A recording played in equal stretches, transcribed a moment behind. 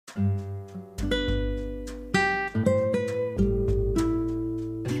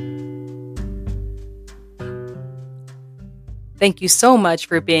Thank you so much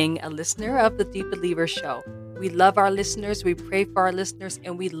for being a listener of the Deep Believer Show. We love our listeners, we pray for our listeners,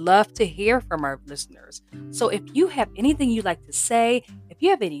 and we love to hear from our listeners. So if you have anything you'd like to say, if you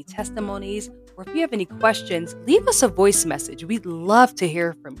have any testimonies, or if you have any questions, leave us a voice message. We'd love to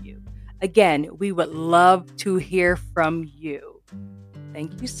hear from you. Again, we would love to hear from you.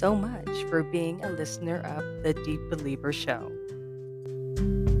 Thank you so much for being a listener of the Deep Believer Show.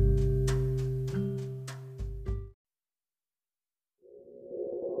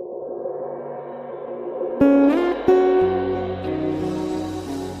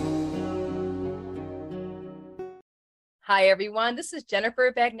 Hi, everyone. This is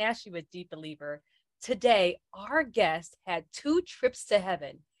Jennifer Bagnashi with Deep Believer. Today, our guest had 2 trips to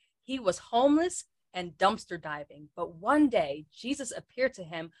heaven. He was homeless and dumpster diving, but one day Jesus appeared to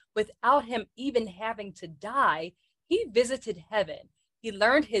him without him even having to die. He visited heaven. He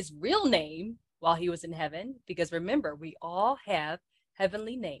learned his real name while he was in heaven, because remember, we all have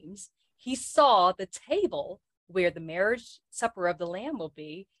heavenly names. He saw the table where the marriage supper of the Lamb will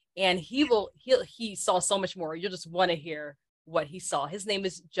be, and he saw so much more. You'll just want to hear what he saw. His name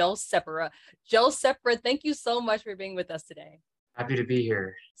is Joe Sepera. Joe Sepera, thank you so much for being with us today. Happy to be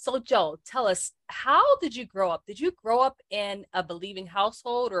here. So Joe, tell us, how did you grow up? Did you grow up in a believing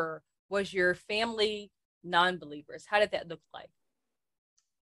household, or was your family non-believers? How did that look like?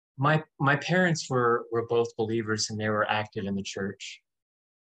 My parents were both believers, and they were active in the church.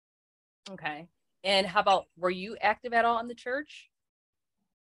 Okay. And how about, were you active at all in the church?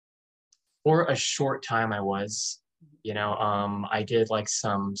 For a short time I was. I did like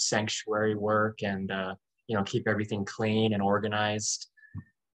some sanctuary work and keep everything clean and organized,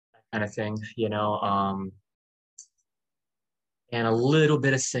 that kind of thing, and a little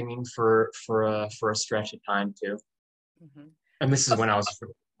bit of singing for a stretch of time too. Mm-hmm. And this is when I was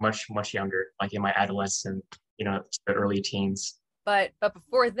much younger, like in my adolescent, the early teens. But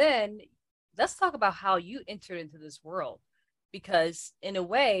before then, let's talk about how you entered into this world, because in a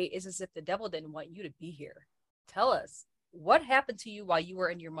way, it's as if the devil didn't want you to be here. Tell us, what happened to you while you were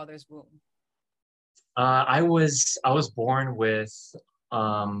in your mother's womb? I was born with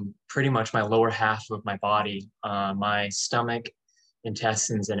pretty much my lower half of my body, my stomach,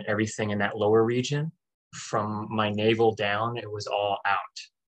 intestines, and everything in that lower region, from my navel down, it was all out.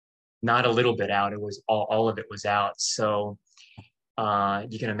 Not a little bit out; it was all of it was out. So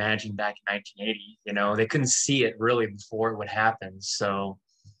you can imagine back in 1980, they couldn't see it really before it would happen. So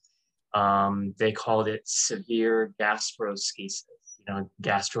they called it severe gastroschisis,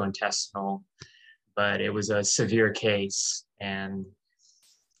 gastrointestinal, but it was a severe case. And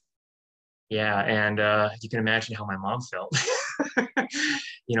yeah, and you can imagine how my mom felt.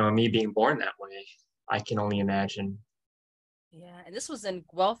 Me being born that way, I can only imagine. Yeah, and this was in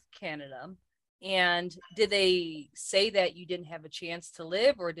Guelph, Canada. And did they say that you didn't have a chance to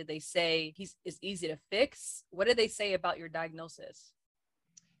live, or did they say it's easy to fix? What did they say about your diagnosis?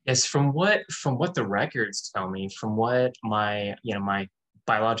 Yes, from what the records tell me, from what my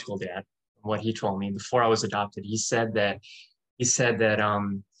biological dad, what he told me before I was adopted, he said that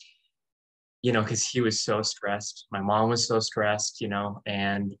because he was so stressed, my mom was so stressed,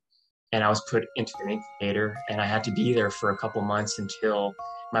 and I was put into an incubator, and I had to be there for a couple months until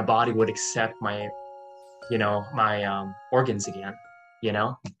my body would accept my organs again,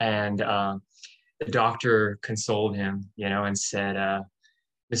 and the doctor consoled him, and said,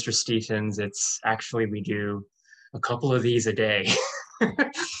 Mr. Stephens, it's actually, we do a couple of these a day.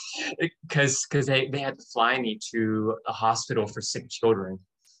 Because they had to fly me to a hospital for sick children,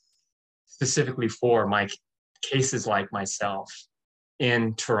 specifically for my cases like myself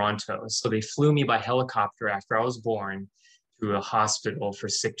in Toronto. So they flew me by helicopter after I was born to a hospital for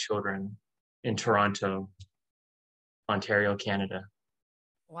sick children in Toronto, Ontario, Canada.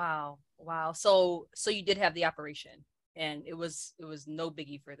 Wow. Wow. So you did have the operation, and it was no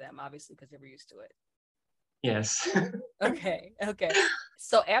biggie for them, obviously, because they were used to it. Yes. Okay. Okay.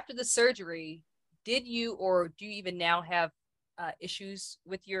 So after the surgery, did you, or do you even now have issues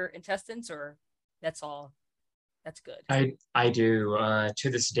with your intestines, or that's all? That's good. I do to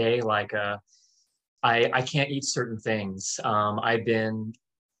this day. Like I can't eat certain things. I've been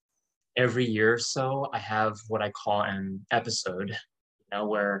every year or so, I have what I call an episode,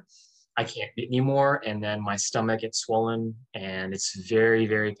 where I can't eat anymore, and then my stomach gets swollen, and it's very,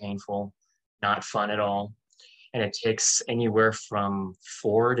 very painful, not fun at all. And it takes anywhere from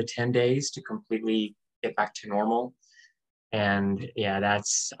 4 to 10 days to completely get back to normal. And yeah,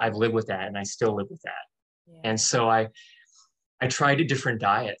 I've lived with that, and I still live with that. Yeah. And so I tried different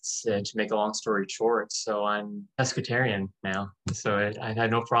diets to make a long story short. So I'm pescatarian now. So I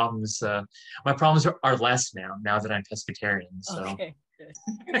had no problems. My problems are less now that I'm pescatarian. So Okay, good.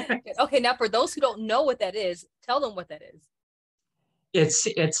 Good. Okay, now for those who don't know what that is, tell them what that is. it's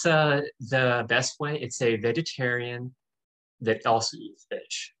the best way. It's a vegetarian that also eats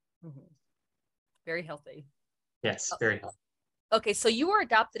fish. Mhm. Very healthy. Yes, Oh, very healthy. okay, so you were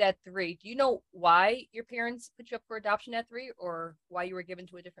adopted at 3. Do you know why your parents put you up for adoption at 3 or why you were given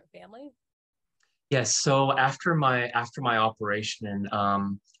to a different family? Yes. So after my operation and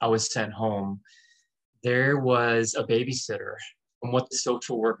I was sent home, there was a babysitter from what the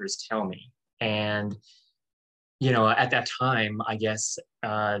social workers tell me. And at that time, I guess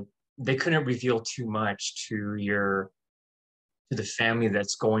they couldn't reveal too much to the family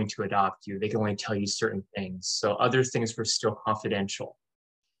that's going to adopt you. They can only tell you certain things. So other things were still confidential.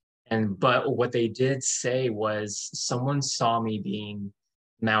 And but what they did say was someone saw me being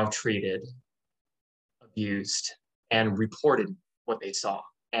maltreated, abused, and reported what they saw.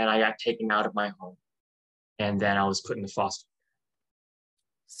 And I got taken out of my home. And then I was put in the foster.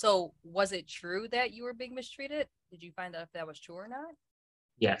 So, was it true that you were being mistreated? Did you find out if that was true or not?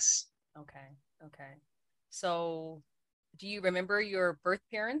 Yes. Okay. Okay. So, do you remember your birth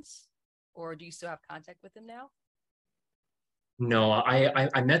parents or do you still have contact with them now? No,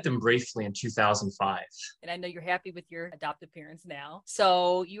 I met them briefly in 2005. And I know you're happy with your adoptive parents now.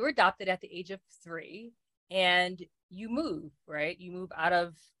 So, you were adopted at the age of 3 and you move, right? You move out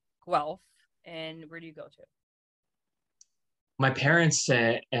of Guelph and where do you go to? My parents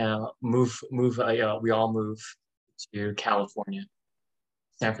we all move to California,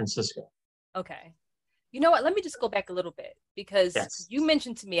 San Francisco. Okay. You know what? Let me just go back a little bit because Yes. you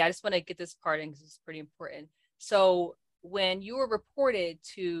mentioned to me, I just want to get this part in because it's pretty important. So, when you were reported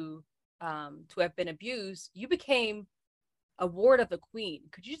to have been abused, you became a ward of the queen.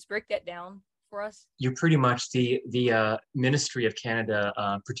 Could you just break that down for us? You pretty much the Ministry of Canada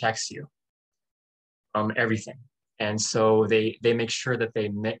protects you from everything, and so they make sure that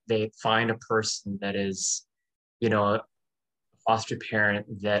they find a person that is, a foster parent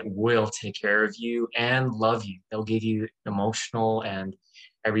that will take care of you and love you. They'll give you emotional and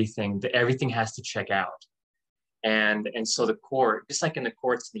everything. Everything has to check out. And so the court, just like in the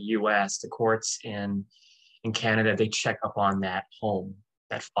courts in the US, the courts in Canada, they check up on that home,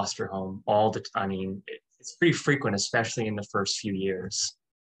 that foster home all the time. I mean, it's pretty frequent, especially in the first few years.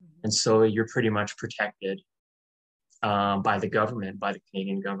 And Mhm. so you're pretty much protected by the government, by the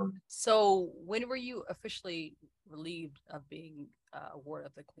Canadian government. So, when were you officially relieved of being a ward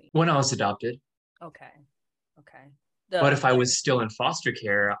of the queen? When I was adopted, Okay. Okay. but The if I was still in foster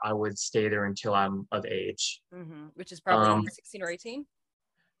care, I would stay there until I'm of age. which is Um, probably 16 or 18.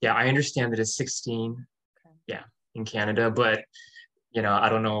 yeah, I understand that it's 16, Okay. yeah, in Canada, but I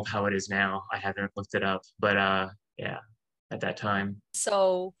don't know how it is now. I haven't looked it up, but yeah, at that time.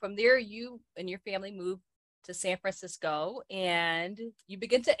 So from there, you and your family moved to San Francisco and you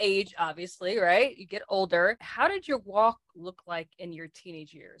begin to age, obviously, right? You get older. How did your walk look like in your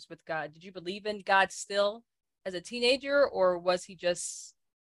teenage years with God? Did you believe in God still as a teenager, or was he just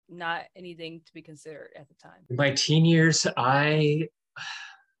not anything to be considered at the time? In my teen years, I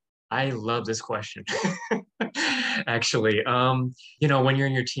love this question. Actually, when you're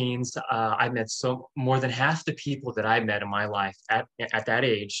in your teens, I met so more than half the people that I met in my life at that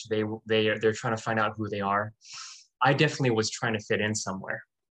age. They're trying to find out who they are. I definitely was trying to fit in somewhere,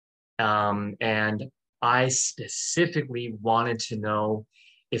 and I specifically wanted to know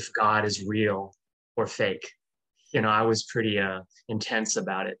if God is real or fake. I was pretty intense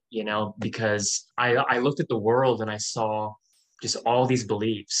about it, because I looked at the world and I saw just all these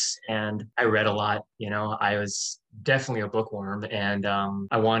beliefs and I read a lot. I was definitely a bookworm, and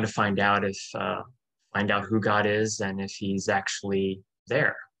I wanted to find out who God is and if he's actually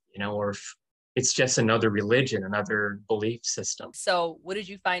there, or if it's just another religion, another belief system. So what did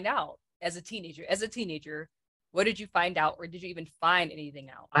you find out as a teenager? As a teenager, what did you find out, or did you even find anything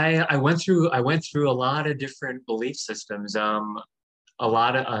out? I went through a lot of different belief systems. A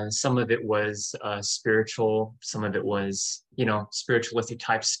lot of some of it was spiritual, some of it was spiritualistic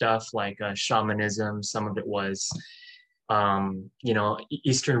type stuff like shamanism. Some of it was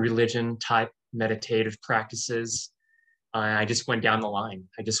Eastern religion type meditative practices. I just went down the line.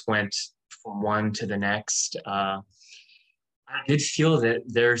 I just went from one to the next. I did feel that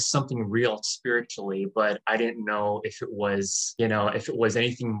there's something real spiritually, but I didn't know if it was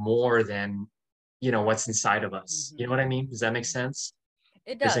anything more than, what's inside of us. You know what I Mm-hmm. mean? Does that make sense?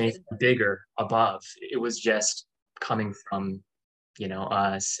 It There's does. anything It does. bigger above. It was just coming from,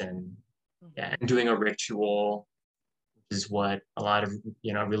 us and yeah, Mm-hmm. and doing a ritual, is what a lot of,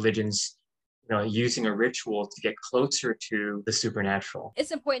 religions, using a ritual to get closer to the supernatural.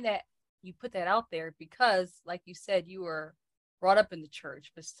 It's important that you put that out there because, like you said, you were brought up in the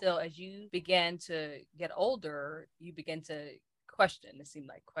church, but still, as you began to get older, you began to question. It seemed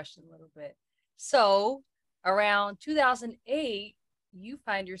like question a little bit. So around 2008, you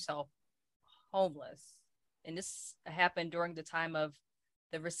find yourself homeless. And this happened during the time of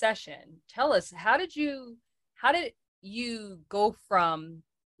the recession. Tell us, how did you go from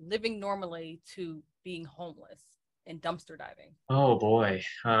living normally to being homeless and dumpster diving? Oh boy.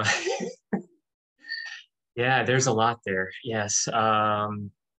 Yeah, there's a lot there. Yes.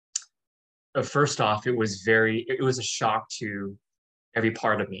 First off, it was a shock to every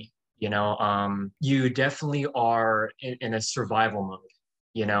part of me. You definitely are in a survival mode.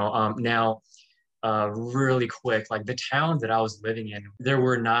 Now, really quick, like the town that I was living in, there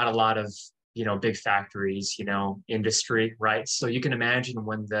were not a lot of big factories, industry, right? So you can imagine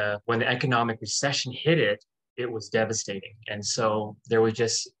when the economic recession hit it, it was devastating, and so there was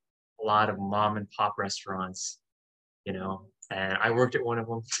just a lot of mom and pop restaurants, and I worked at one of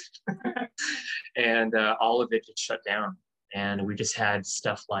them, and all of it just shut down, and we just had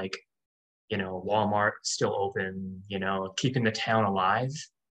stuff like Walmart still open, keeping the town alive,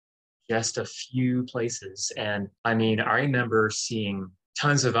 just a few places. And I mean, I remember seeing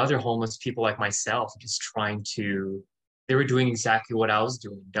tons of other homeless people like myself just they were doing exactly what I was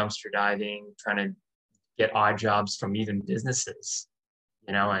doing, dumpster diving, trying to get odd jobs from even businesses,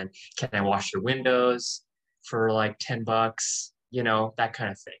 and can I wash your windows for like $10, that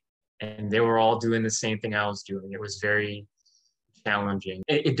kind of thing. And they were all doing the same thing I was doing. It was very challenging.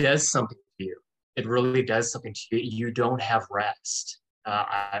 It does something to you. It really does something to you. You don't have rest.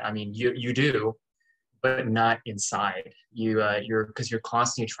 I mean, you do, but not inside. Because you're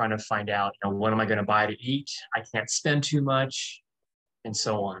constantly trying to find out, what am I going to buy to eat? I can't spend too much, and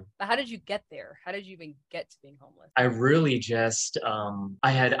so on. But how did you get there? How did you even get to being homeless? I really just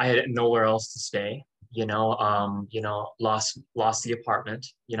I had nowhere else to stay. Lost the apartment.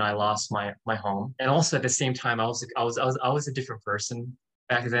 I lost my home, and also at the same time, I was a different person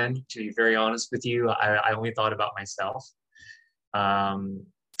back then. To be very honest with you, I only thought about myself. Um,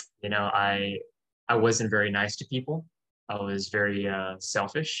 I wasn't very nice to people. I was very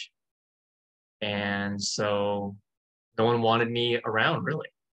selfish, and so no one wanted me around really.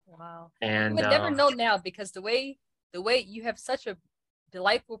 Wow. You And would never know now because the way you have such a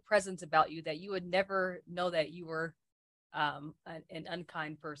delightful presence about you that you would never know that you were an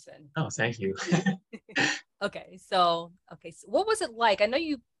unkind person. oh, thank you. Okay, so what was it like? I know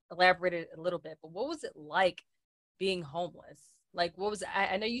you elaborated a little bit, but what was it like being homeless? Like what was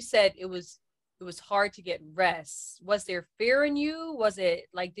I know you said it was hard to get rest. Was there fear in you? Was it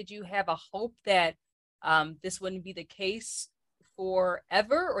like did you have a hope that this wouldn't be the case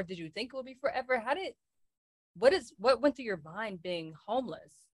forever, or did you think it would be forever? What went through your mind being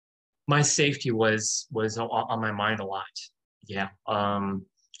homeless? My safety was on my mind a lot. Yeah. I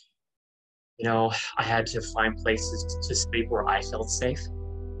had to find places to sleep where I felt safe.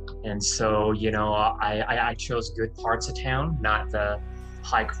 And so, I chose good parts of town, not the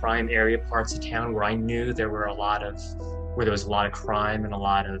high crime area parts of town where I knew where there was a lot of crime and a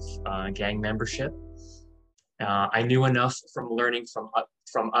lot of gang membership. I knew enough from learning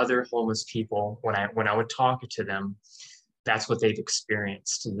from other homeless people when I would talk to them. That's what they've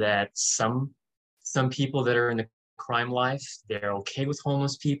experienced. That some people that are in the crime life, they're okay with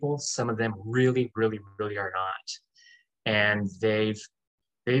homeless people. Some of them really, really, really are not. And they've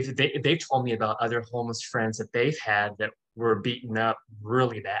told me about other homeless friends that they've had that were beaten up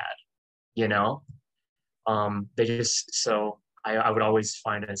really bad. You know, they just so I would always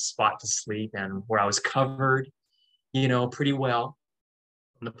find a spot to sleep and where I was covered, pretty well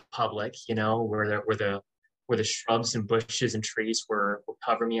from the public. Where the shrubs and bushes and trees will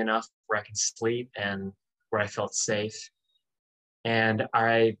cover me enough where I can sleep and where I felt safe. And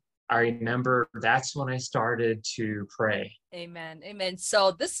I remember that's when I started to pray. Amen. Amen.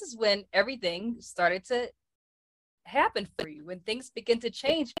 So this is when everything started to happen for you, when things begin to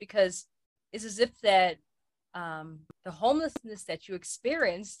change, because it's as if that the homelessness that you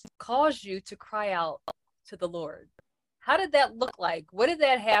experienced caused you to cry out to the Lord. How did that look like? What did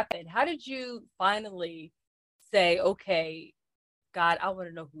that happen? How did you finally say, okay, God, I want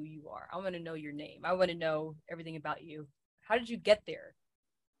to know who you are. I want to know your name. I want to know everything about you. How did you get there?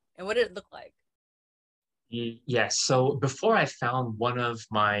 And what did it look like? Yes. So before I found one of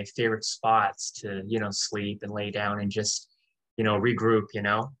my favorite spots to, sleep and lay down and just, regroup,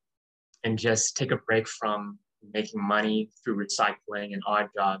 and just take a break from making money through recycling and odd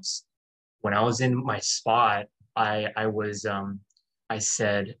jobs. When I was in my spot, I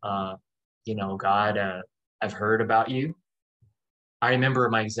said, God, I've heard about you. I remember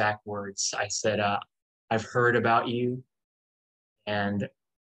my exact words. I said, I've heard about you, and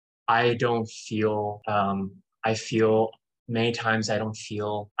I don't feel, I feel many times I don't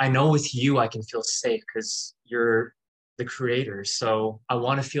feel, I know with you I can feel safe because you're the creator. So I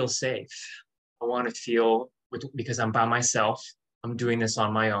want to feel safe. I want to feel, because I'm by myself, I'm doing this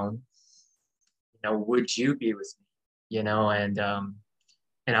on my own. Would you be with me? And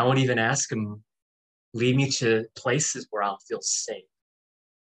I would even ask him, lead me to places where I'll feel safe,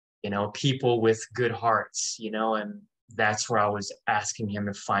 people with good hearts, and that's where I was asking him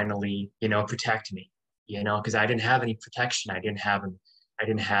to finally, protect me, because I didn't have any protection. I didn't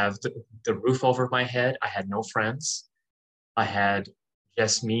have the roof over my head. I had no friends. I had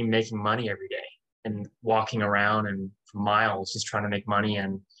just me making money every day and walking around and for miles just trying to make money.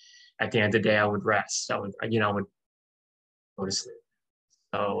 And at the end of the day, I would rest. I would go to sleep.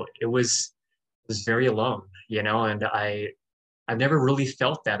 So it was very alone, and I've never really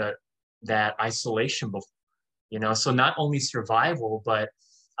felt that isolation before, So not only survival, but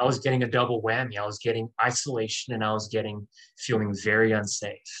I was getting a double whammy. I was getting isolation and I was getting feeling very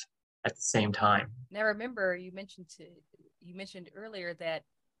unsafe at the same time. Now, remember, you mentioned earlier that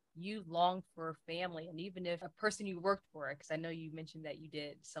you longed for a family, and even if a person you worked for, because I know you mentioned that you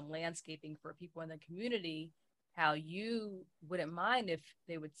did some landscaping for people in the community, how you wouldn't mind if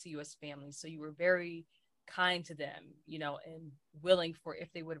they would see you as family. So you were very kind to them, and willing for,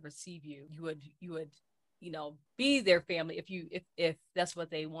 if they would receive you, you would be their family if that's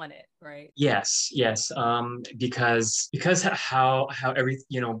what they wanted, right? Yes. Because how every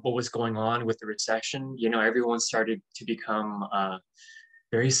what was going on with the recession, everyone started to become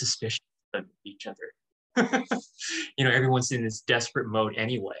very suspicious of each other. Everyone's in this desperate mode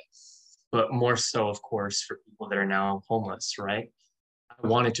anyway, but more so, of course, for people that are now homeless, right? I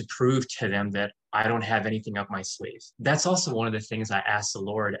wanted to prove to them that I don't have anything up my sleeve. That's also one of the things I asked the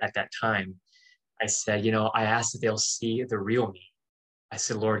Lord at that time. I said, I asked that they'll see the real me. I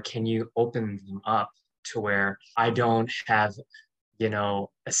said, Lord, can you open them up to where I don't have, a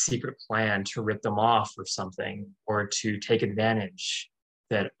secret plan to rip them off or something, or to take advantage,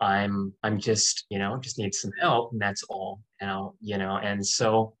 that I'm just need some help, and that's all. And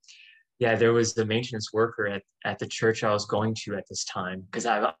so yeah, there was the maintenance worker at the church I was going to at this time, because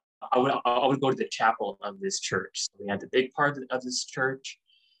I would go to the chapel of this church. So we had the big part of this church,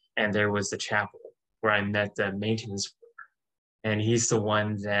 and there was the chapel where I met the maintenance worker. And he's the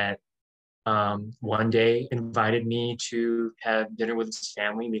one that one day invited me to have dinner with his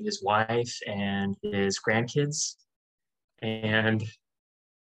family, meet his wife and his grandkids. And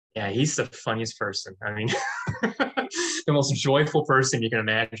yeah, he's the funniest person. I mean, the most joyful person you can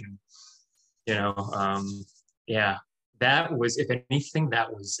imagine. You know, yeah, that was, if anything,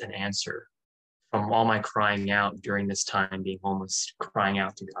 that was an answer from all my crying out during this time being homeless, crying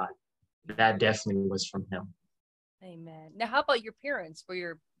out to God. That definitely was from him. Amen. Now, how about your parents? Were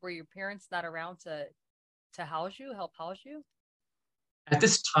your parents not around to help house you? At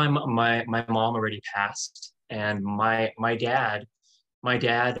this time, my mom already passed, and my dad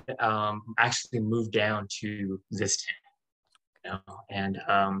actually moved down to this and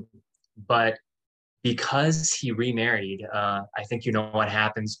but because he remarried, I think what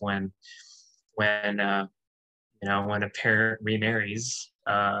happens when when a parent remarries.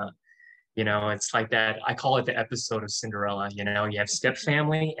 It's like that. I call it the episode of Cinderella. You have step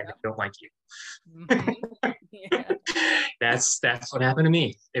family and they Yep. don't like Hmm. Yeah. you. That's what happened to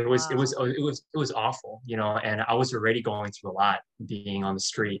me. Wow. It was awful, and I was already going through a lot being on the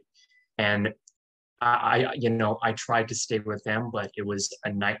street. And I tried to stay with them, but it was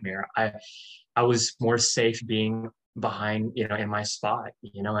a nightmare. I was more safe being behind, in my spot,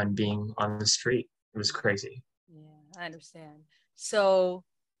 and being on the street. It was crazy. Yeah, I understand. So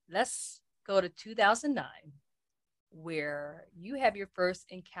let's go to 2009, where you have your first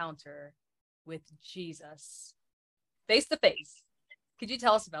encounter with Jesus face to face. Could you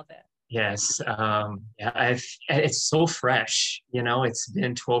tell us about that? Yes. Yeah, it's so fresh, it's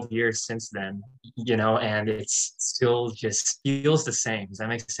been 12 years since then, and it's still just feels the same. Does that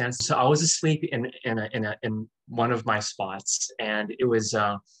make sense? So I was asleep in one of my spots, and it was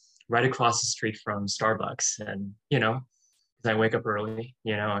right across the street from Starbucks. And, 'cause I wake up early,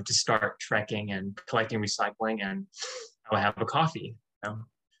 to start trekking and collecting recycling, and I would have a coffee. It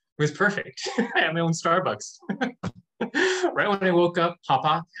was perfect. I had my own Starbucks. Right when I woke up, hop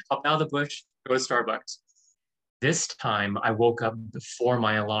out of the bush, go to Starbucks. This time I woke up before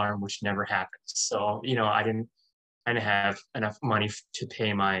my alarm, which never happens. So, I didn't have enough money to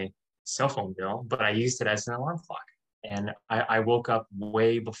pay my cell phone bill, but I used it as an alarm clock. And I woke up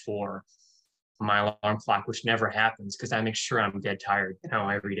way before my alarm clock, which never happens because I make sure I'm dead tired,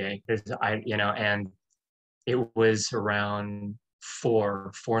 every day. And it was around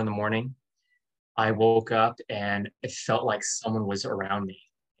four in the morning. I woke up and it felt like someone was around me.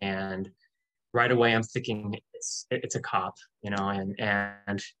 And right away I'm thinking it's a cop,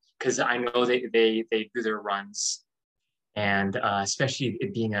 and because I know they do their runs, and especially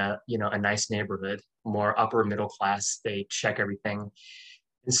it being a nice neighborhood, more upper middle class, they check everything.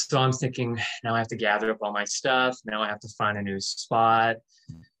 And so I'm thinking, now I have to gather up all my stuff. Now I have to find a new spot,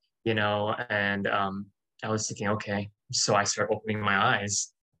 and I was thinking, okay. So I start opening my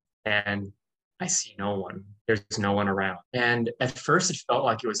eyes and I see no one. There's no one around. And at first it felt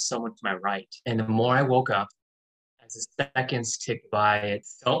like it was someone to my right. And the more I woke up, as the seconds ticked by, it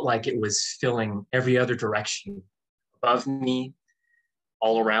felt like it was filling every other direction above me,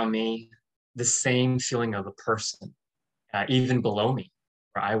 all around me, the same feeling of a person, even below me,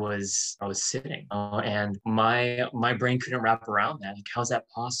 where I was sitting, and my brain couldn't wrap around that. Like, how's that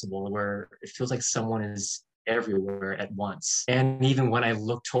possible? Where it feels like someone is everywhere at once. And even when I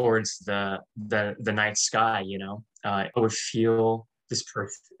look towards the night sky, I would feel this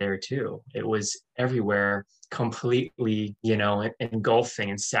person there too. It was everywhere, completely, engulfing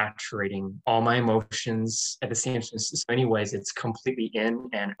and saturating all my emotions at the same time. In so many ways, it's completely in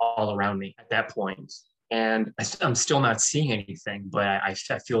and all around me at that point. And I'm still not seeing anything, but I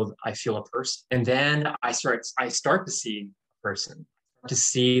feel a person. And then I start to see a person, to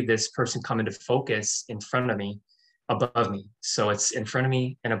see this person come into focus in front of me, above me. So it's in front of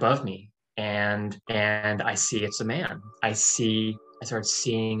me and above me, and I see it's a man. I start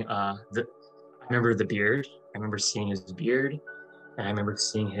seeing I remember the beard. I remember seeing his beard, and I remember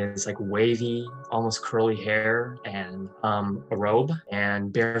seeing his like wavy, almost curly hair, and a robe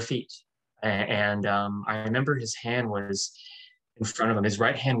and bare feet. And I remember his hand was in front of him. His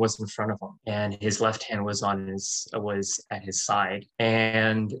right hand was in front of him, and his left hand was at his side.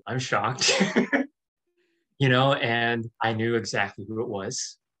 And I'm shocked, and I knew exactly who it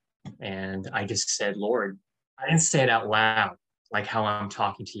was. And I just said, Lord. I didn't say it out loud like how I'm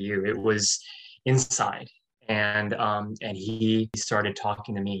talking to you. It was inside. And he started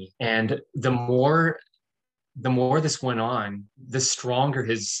talking to me. And the more this went on, the stronger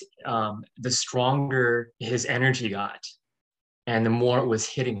his energy got, and the more it was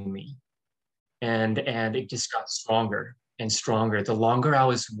hitting me, and it just got stronger and stronger. The longer I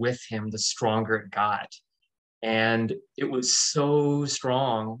was with him, the stronger it got, and it was so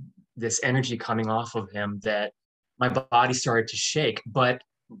strong, this energy coming off of him, that my body started to shake. But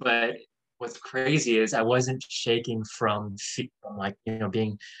what's crazy is I wasn't shaking from like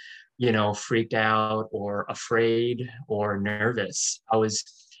being freaked out or afraid or nervous.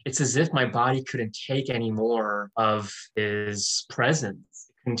 It's as if my body couldn't take any more of his presence.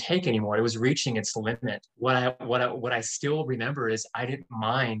 It couldn't take anymore. It was reaching its limit. What I still remember is I didn't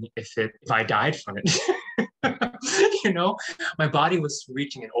mind if I died from it. My body was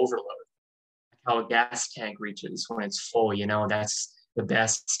reaching an overload, how a gas tank reaches when it's full. That's the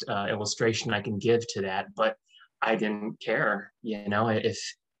best illustration I can give to that. But I didn't care,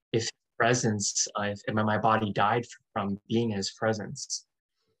 if presence, if my body died from being in his presence,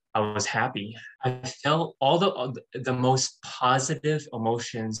 I was happy. I felt all the most positive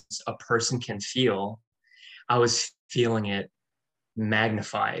emotions a person can feel. I was feeling it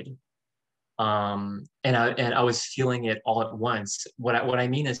magnified. And I was feeling it all at once. What I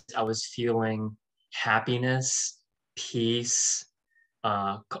mean is I was feeling happiness, peace,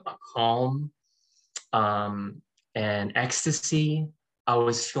 calm, and ecstasy. I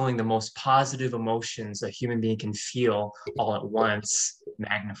was feeling the most positive emotions a human being can feel all at once,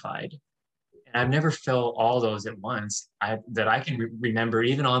 magnified. And I've never felt all those at once that I can remember,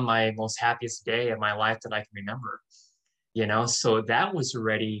 even on my most happiest day of my life that I can remember. So that was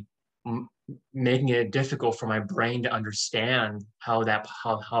already making it difficult for my brain to understand how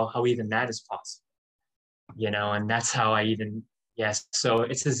even that is possible. And that's how I even, yes. So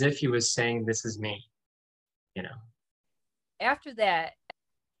it's as if he was saying, this is me. After that,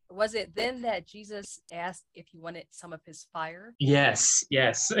 was it then that Jesus asked if you wanted some of his fire? Yes.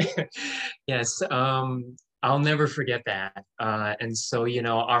 Yes. I'll never forget that. And so,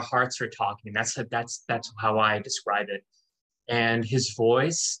 our hearts are talking. That's how I describe it. And his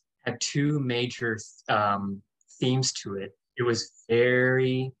voice had two major themes to it. It was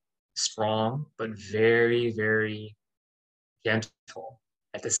very strong, but very, very gentle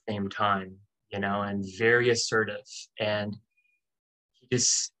at the same time, and very assertive. And he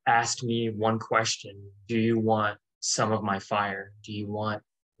just asked me one question: do you want some of my fire? Do you want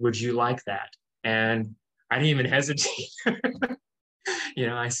Would you like that? And I didn't even hesitate.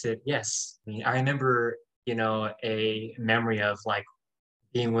 I said, yes. I remember, a memory of like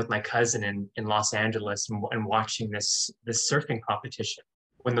being with my cousin in Los Angeles and watching this surfing competition.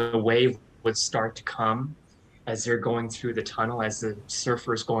 When the wave would start to come as they're going through the tunnel, as the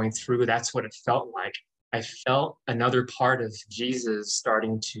surfers going through, that's what it felt like. I felt another part of Jesus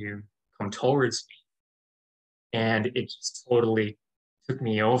starting to come towards me. And it just totally took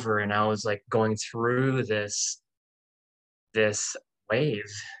me over. And I was like going through this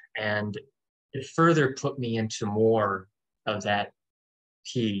wave. And it further put me into more of that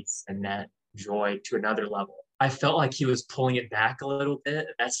peace and that joy to another level. I felt like he was pulling it back a little bit.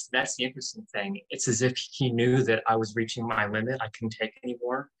 That's the interesting thing. It's as if he knew that I was reaching my limit. I couldn't take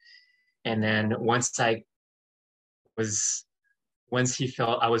anymore. And then once he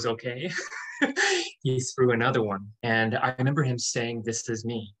felt I was okay, he threw another one. And I remember him saying, "This is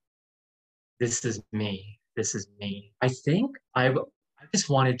me. This is me. This is me." I think I just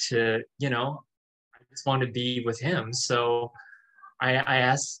wanted to, I just wanted to be with him. So I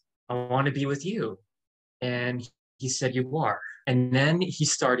asked, "I want to be with you." And he said, "You are." And then he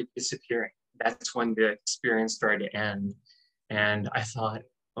started disappearing. That's when the experience started to end. And I thought,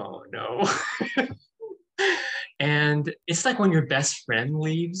 oh no. And it's like when your best friend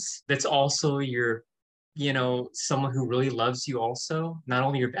leaves, that's also your, someone who really loves you also. Not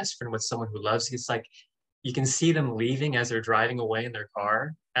only your best friend, but someone who loves you. It's like you can see them leaving as they're driving away in their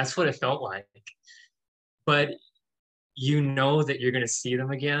car. That's what it felt like. But you know that you're going to see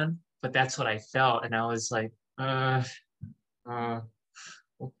them again. But that's what I felt. And I was like,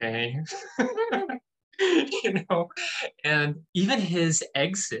 okay. And even his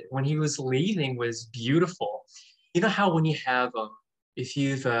exit when he was leaving was beautiful. You know how when you have, if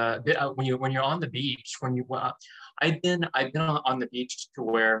you've been, when you're on the beach, I've been on the beach to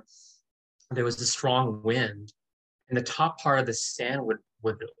where there was a strong wind, and the top part of the sand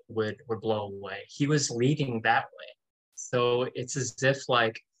would blow away. He was leaving that way, so it's as if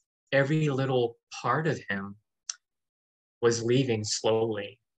like every little part of him was leaving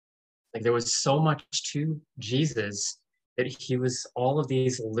slowly. Like there was so much to Jesus that he was all of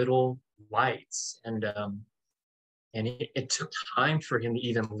these little lights, and it took time for him to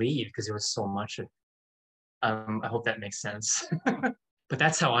even leave because there was so much of it. I hope that makes sense. But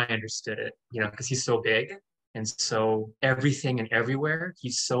that's how I understood it, because he's so big and so everything and everywhere.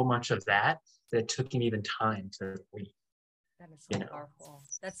 He's so much of that it took him even time to leave. That is so powerful.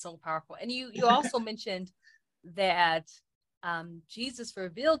 That's so powerful. And you also mentioned that Jesus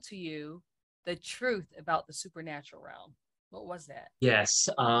revealed to you the truth about the supernatural realm. What was that? Yes,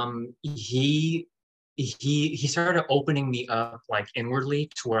 he started opening me up like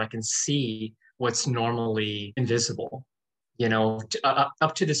inwardly to where I can see what's normally invisible.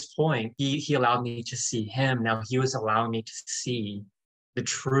 Up to this point, he allowed me to see him. Now he was allowing me to see the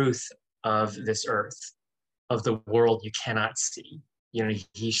truth of this earth, of the world you cannot see.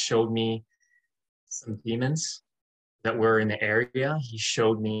 He showed me some demons that were in the area. He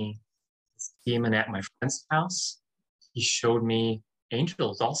showed me this demon at my friend's house. He showed me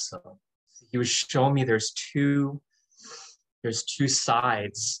angels also. He was showing me there's two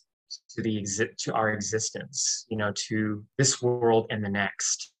sides to our existence, to this world and the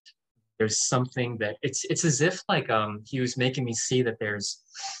next. There's something that it's as if like he was making me see that there's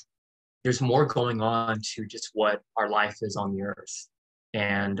more going on to just what our life is on the earth.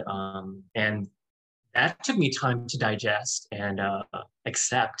 And that took me time to digest and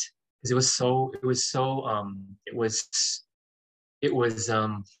accept, because it's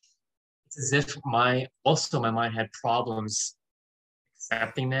as if my mind had problems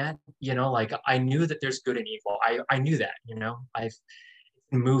accepting that. Like I knew that there's good and evil. I knew that. I've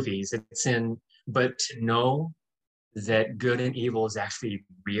in movies, but to know that good and evil is actually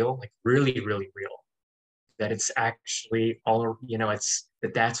real, like really really real, that it's actually all,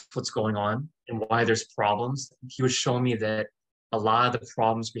 that's what's going on and why there's problems. He was showing me that a lot of the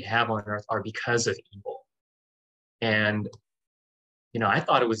problems we have on earth are because of evil. And I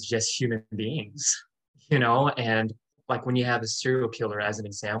thought it was just human beings, and like when you have a serial killer as an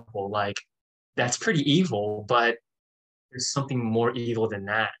example, like that's pretty evil, but there's something more evil than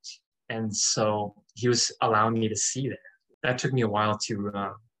that. And so he was allowing me to see that. That took me a while to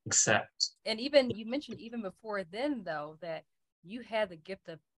accept. And even you mentioned even before then, though, that you had the gift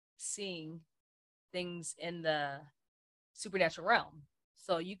of seeing things in the supernatural realm.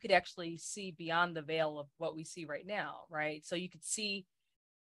 So you could actually see beyond the veil of what we see right now, right? So you could see,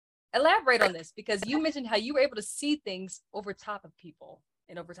 elaborate on this, because you mentioned how you were able to see things over top of people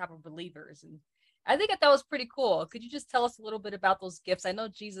and over top of believers. And I think that was pretty cool. Could you just tell us a little bit about those gifts? I know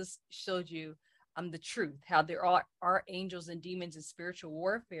Jesus showed you the truth, how there are angels and demons and spiritual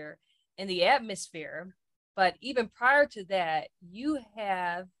warfare in the atmosphere. But even prior to that, you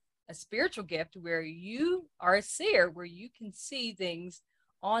have a spiritual gift where you are a seer, where you can see things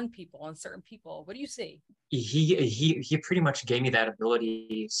on people, on certain people. What do you see? He pretty much gave me that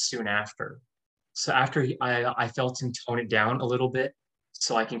ability soon after. So after I felt him tone it down a little bit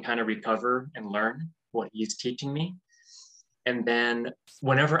so I can kind of recover and learn what he's teaching me. And then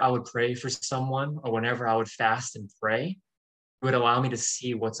whenever I would pray for someone or whenever I would fast and pray, it would allow me to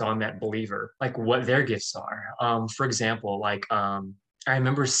see what's on that believer, like what their gifts are. For example, I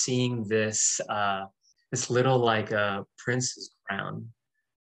remember seeing this little like prince's crown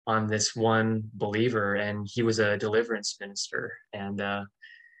on this one believer, and he was a deliverance minister. And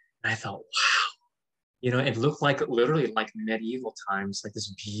I thought, wow, it looked like literally like medieval times, like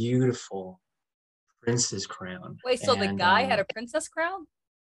this beautiful prince's crown. Wait, so the And guy had a princess crown?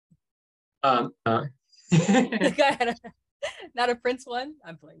 um, uh, The guy had not a prince one?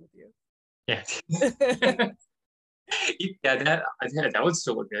 I'm playing with you. yeah. That would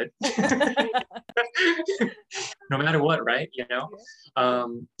still look good. No matter what, right? Yeah,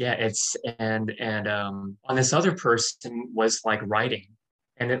 it's and on this other person was like writing,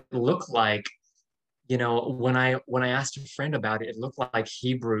 and it looked like, when I asked a friend about it, it looked like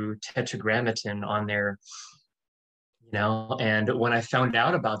Hebrew tetragrammaton on there, and when I found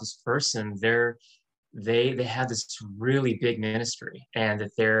out about this person, they had this really big ministry, and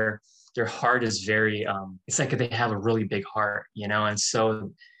that their heart is very it's like they have a really big heart, and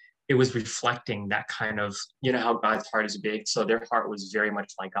so it was reflecting that kind of, how God's heart is big, so their heart was very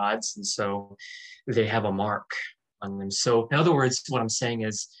much like God's, and so they have a mark on them. So in other words, what I'm saying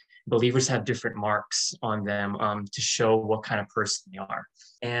is believers have different marks on them to show what kind of person they are.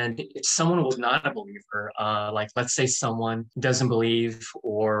 And if someone was not a believer, like let's say someone doesn't believe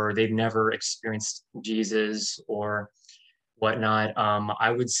or they've never experienced Jesus or whatnot,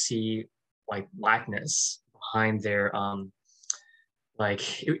 I would see like blackness behind their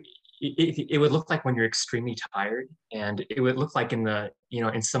like it would look like when you're extremely tired, and it would look like in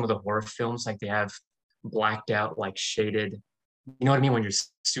some of the horror films, like they have blacked out, like shaded, you know what I mean, when you're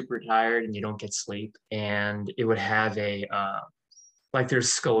super tired and you don't get sleep, and it would have like their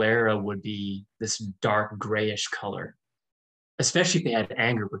sclera would be this dark grayish color, especially if they had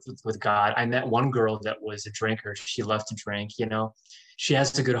anger with God. I met one girl that was a drinker. She loved to drink, she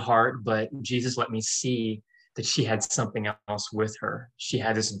has a good heart, but Jesus let me see that she had something else with her. She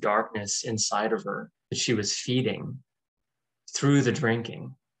had this darkness inside of her that she was feeding through the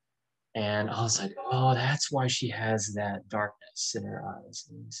drinking. And I was like, oh, that's why she has that darkness in her eyes.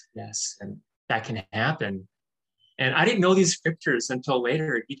 And yes, and that can happen. And I didn't know these scriptures until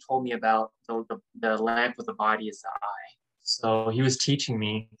later. He told me about the lamp of the body is the eye. So he was teaching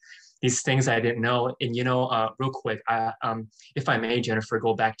me these things I didn't know. And real quick, if I may, Jennifer,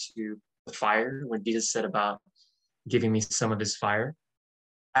 go back to the fire when Jesus said about giving me some of his fire.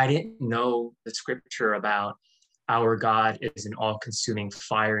 I didn't know the scripture about our God is an all-consuming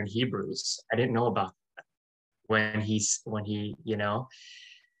fire in Hebrews. I didn't know about that when he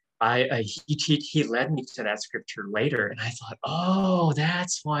he led me to that scripture later, and I thought, oh,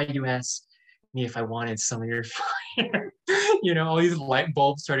 that's why you asked me if I wanted some of your fire. All these light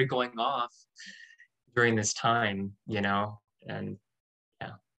bulbs started going off during this time, and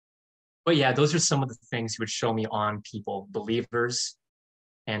yeah. But yeah, those are some of the things he would show me on people, believers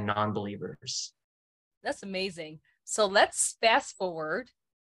and non-believers. That's amazing. So let's fast forward,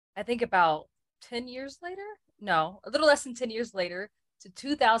 I think about 10 years later. No, a little less than 10 years later to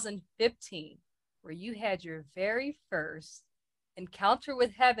 2015, where you had your very first encounter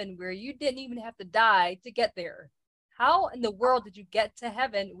with heaven, where you didn't even have to die to get there. How in the world did you get to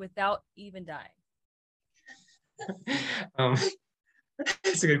heaven without even dying?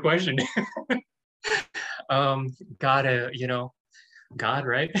 That's a good question. God, God,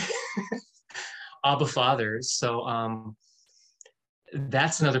 right? Abba Father. So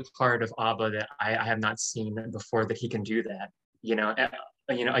that's another part of Abba that I have not seen before, that he can do that.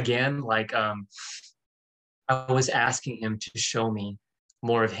 Again, like I was asking him to show me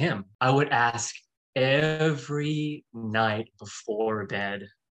more of him. I would ask every night before bed.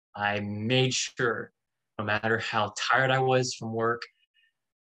 I made sure, no matter how tired I was from work,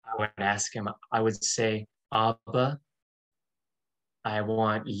 I would ask him, I would say, Abba, I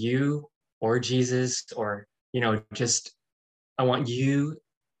want you or Jesus, or, just, I want you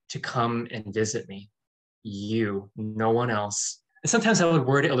to come and visit me. You, no one else. And sometimes I would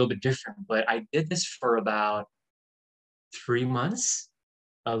word it a little bit different, but I did this for about 3 months.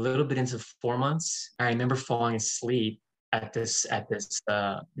 a little bit into 4 months. I remember falling asleep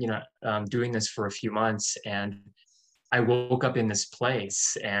doing this for a few months, and I woke up in this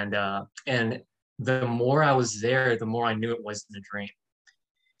place, and the more I was there, the more I knew it wasn't a dream,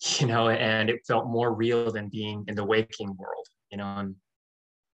 and it felt more real than being in the waking world, and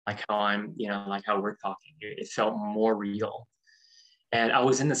like how we're talking, it felt more real. And I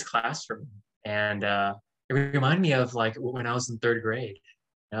was in this classroom, and it reminded me of like when I was in third grade.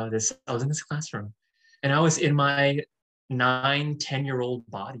 I was in this classroom, and I was in my 9, 10-year-old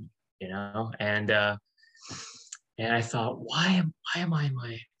body, and I thought, why am I in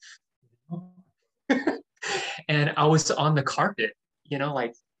my, and I was on the carpet,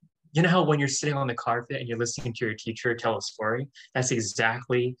 like, how when you're sitting on the carpet and you're listening to your teacher tell a story, that's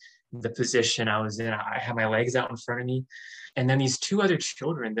exactly the position I was in. I had my legs out in front of me. And then these two other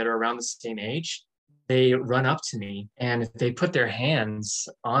children that are around the same age, they run up to me and they put their hands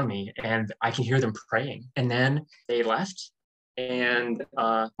on me, and I can hear them praying. And then they left, and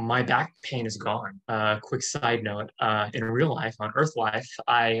my back pain is gone. Quick side note, in real life, on Earth life,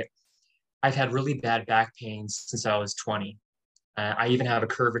 I've had really bad back pain since I was 20. I even have a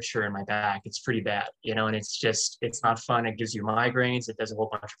curvature in my back. It's pretty bad, and it's not fun. It gives you migraines. It does a whole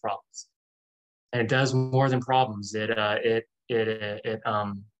bunch of problems, and it does more than problems.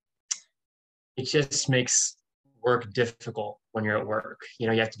 It just makes work difficult when you're at work. You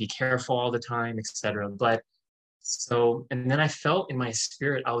have to be careful all the time, etc. And then I felt in my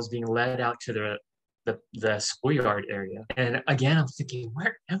spirit I was being led out to the schoolyard area, and again I'm thinking,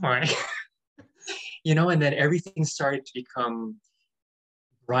 where am I? And then everything started to become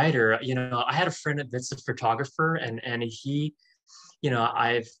brighter. I had a friend that's a photographer, and he,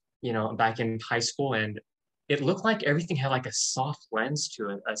 I've, back in high school, and it looked like everything had like a soft lens to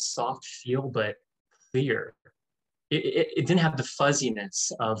it, a soft feel, but clear. It didn't have the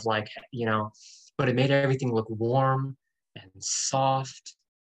fuzziness of like, but it made everything look warm and soft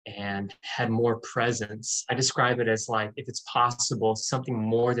and had more presence. I describe it as like, if it's possible, something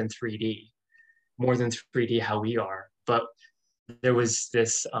more than 3D how we are. But there was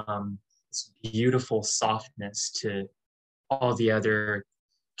this beautiful softness to all the other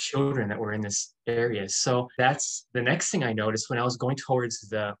children that were in this area. So that's the next thing I noticed when I was going towards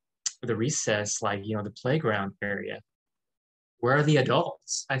the recess, like, the playground area. Where are the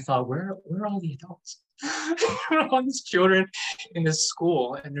adults? I thought, where are all the adults? All these children in this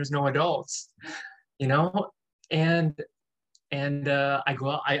school, and there's no adults, and I go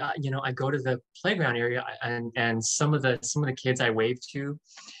out, I go to the playground area, and some of the kids I waved to,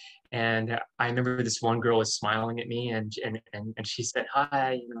 and I remember this one girl was smiling at me, and she said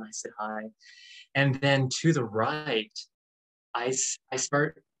hi, I said hi, and then to the right, I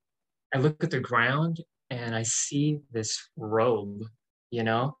look at the ground, and I see this robe,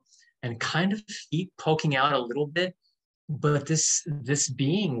 and kind of feet poking out a little bit, but this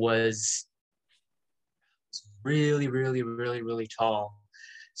being was really, really, really, really tall.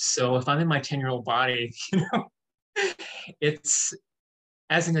 So if I'm in my 10-year-old body, it's,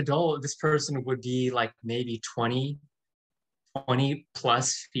 as an adult, this person would be like maybe 20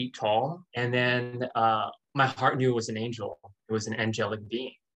 plus feet tall. And then my heart knew it was an angel. It was an angelic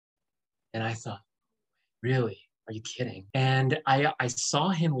being. And I thought, really? Are you kidding? And I saw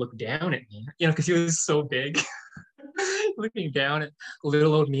him look down at me, because he was so big, looking down at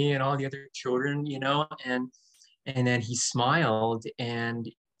little old me and all the other children, and then he smiled, and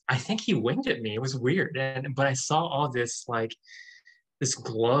I think he winked at me. It was weird. But I saw all this, like, this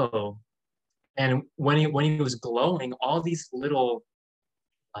glow. And when he was glowing, all these little,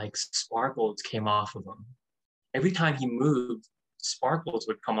 like, sparkles came off of him. Every time he moved, sparkles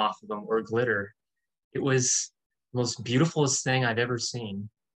would come off of him, or glitter. It was the most beautifulest thing I've ever seen,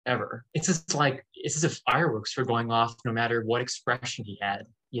 ever. It's as if fireworks were going off no matter what expression he had,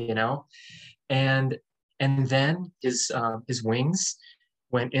 And then his wings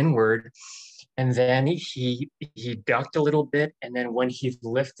went inward, and then he ducked a little bit, and then when he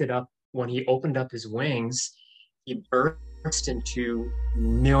opened up his wings, he burst into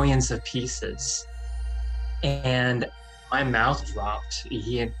millions of pieces, and my mouth dropped.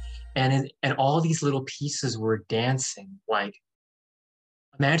 And all these little pieces were dancing. Like,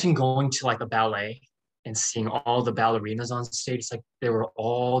 imagine going to like a ballet and seeing all the ballerinas on stage. It's like they were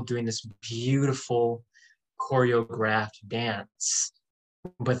all doing this beautiful choreographed dance,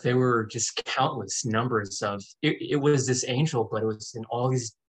 but there were just countless numbers of it was this angel, but it was in all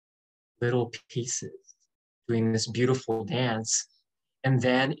these little pieces doing this beautiful dance. And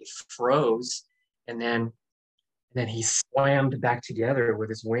then it froze, and then he swam back together with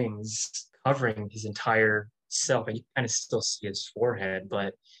his wings covering his entire itself, and you kind of still see his forehead,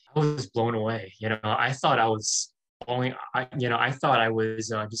 but I was blown away. I thought I was I thought I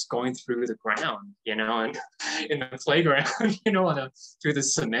was just going through the ground, and in the playground, through the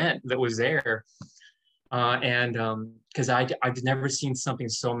cement that was there. And because I've never seen something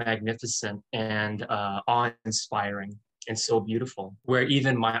so magnificent and awe-inspiring and so beautiful, where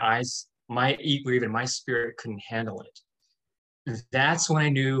even my eyes, or even my spirit couldn't handle it. That's when I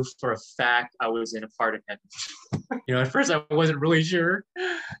knew for a fact I was in a part of heaven. At first I wasn't really sure,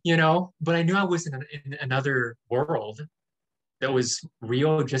 but I knew I was in another world that was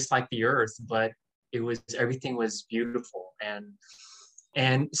real, just like the earth, but everything was beautiful.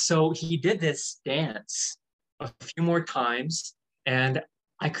 And so he did this dance a few more times, and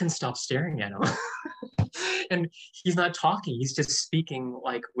I couldn't stop staring at him. And he's not talking; he's just speaking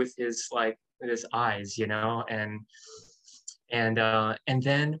with his eyes, and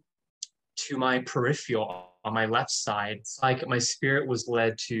then to my peripheral on my left side, it's like my spirit was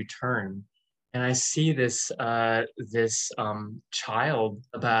led to turn, and I see this child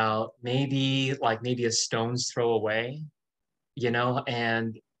about maybe a stone's throw away,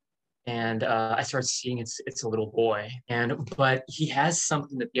 and I start seeing it's a little boy, but he has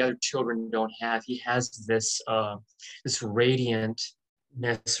something that the other children don't have. He has this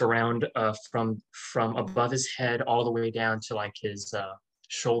radiantness around from above his head all the way down to his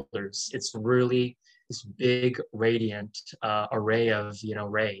shoulders. It's really this big radiant array of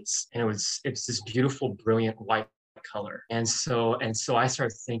rays, and it's this beautiful, brilliant white color. And so I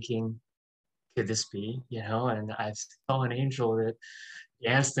start thinking, could this be? And I saw an angel that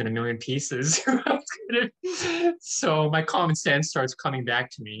danced in a million pieces. So my common sense starts coming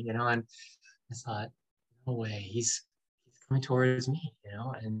back to me, and I thought, no way, he's coming towards me,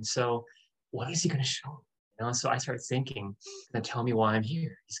 and so what is he going to show me? So I start thinking, he's going to tell me why I'm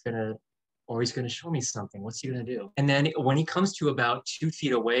here. He's going to show me something. What's he going to do? And then when he comes to about 2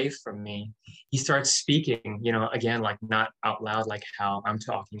 feet away from me, he starts speaking, again, not out loud, like how I'm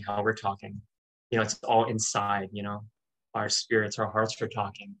talking, how we're talking. It's all inside, our spirits, our hearts are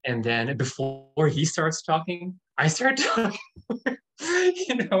talking. And then before he starts talking, I start talking.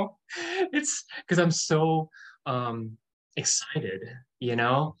 It's because I'm so excited,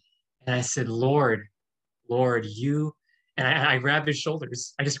 And I said, Lord, you, and I grab his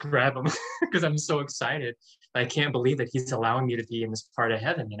shoulders. I just grab him because I'm so excited. I can't believe that he's allowing me to be in this part of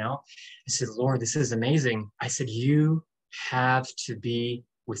heaven, I said, Lord, this is amazing. I said, you have to be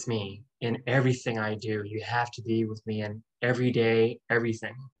with me in everything I do. You have to be with me in every day,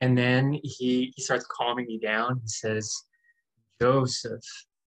 everything. And then he starts calming me down. He says, Joseph,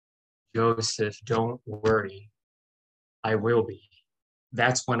 don't worry. I will be.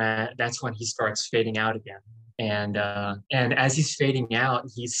 That's when he starts fading out again. And as he's fading out,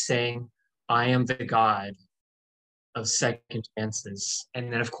 he's saying, I am the God of second chances.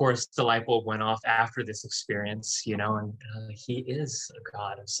 And then, of course, the light bulb went off after this experience, and he is a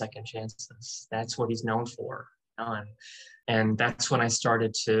God of second chances. That's what he's known for. And that's when I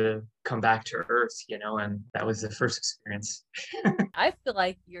started to come back to earth, and that was the first experience. I feel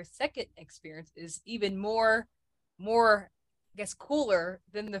like your second experience is even more, I guess, cooler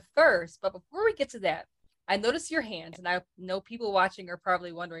than the first. But before we get to that, I notice your hands, and I know people watching are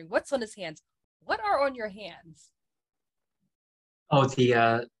probably wondering, what's on his hands? What are on your hands? Oh,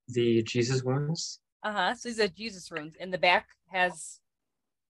 the Jesus wounds? So these are Jesus runes. And the back has.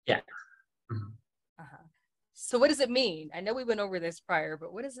 Yeah. Mm-hmm. So what does it mean? I know we went over this prior,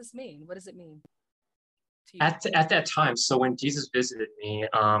 but what does this mean? What does it mean to you? At that time, so when Jesus visited me,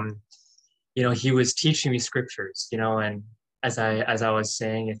 he was teaching me scriptures, and as I was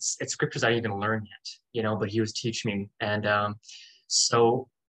saying, it's scriptures I didn't even learn yet, but he was teaching me. And so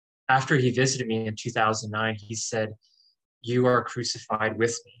after he visited me in 2009, he said, you are crucified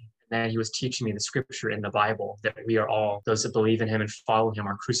with me. And then he was teaching me the scripture in the Bible that we are all, those that believe in him and follow him,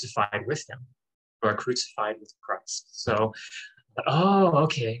 are crucified with him, or are crucified with Christ. So, oh,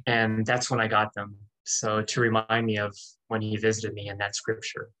 okay. And that's when I got them. So to remind me of when he visited me in that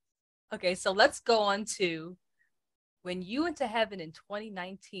scripture. Okay, so let's go on to when you went to heaven in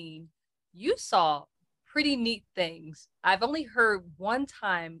 2019, you saw pretty neat things. I've only heard one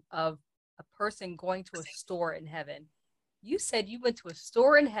time of a person going to a store in heaven. You said you went to a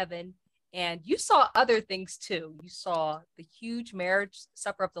store in heaven and you saw other things too. You saw the huge marriage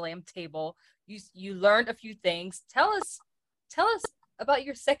supper of the Lamb table. You learned a few things. Tell us about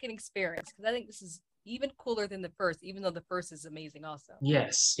your second experience, because I think this is even cooler than the first, even though the first is amazing also.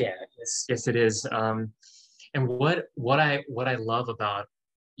 Yes, it is. And what I love about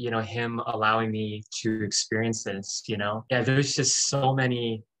him allowing me to experience this, there's just so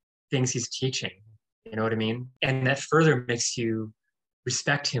many things he's teaching, You know what I mean? And that further makes you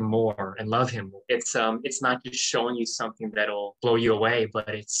respect him more and love him. It's not just showing you something that'll blow you away, but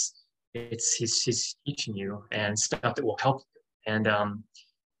it's he's teaching you and stuff that will help you. And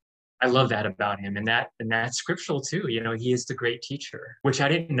I love that about him, and that's scriptural too. You know, he is the great teacher, which I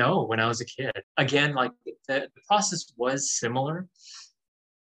didn't know when I was a kid. Again, like the process was similar.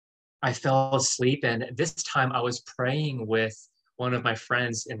 I fell asleep, and this time I was praying with one of my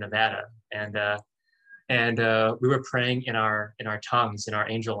friends in Nevada, and we were praying in our tongues, in our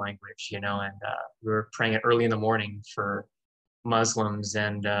angel language, you know, and we were praying it early in the morning for Muslims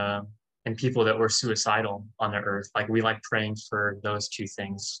and people that were suicidal on the earth. Like we like praying for those two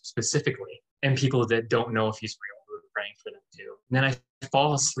things specifically, and people that don't know if he's real. We were praying for them too. And then I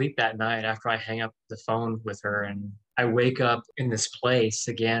fall asleep that night after I hang up the phone with her, and I wake up in this place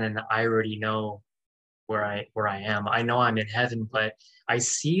again, and I already know where I am. I know I'm in heaven, but I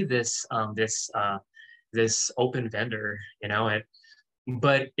see this open vendor, you know,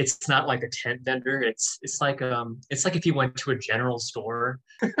 but it's not like a tent vendor. It's like if you went to a general store.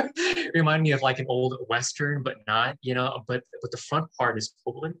 It reminded me of like an old Western, but not, you know, but the front part is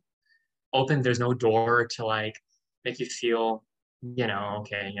open. There's no door to like make you feel, you know,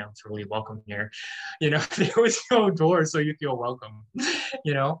 okay, you know, it's really welcome here. You know, there was no door, so you feel welcome,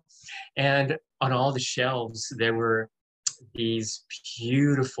 you know. And on all the shelves, there were these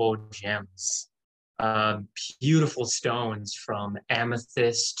beautiful gems, um, beautiful stones from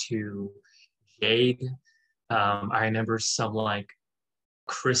amethyst to jade. I remember some like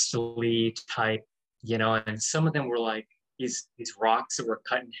crystally type, you know, and some of them were like these rocks that were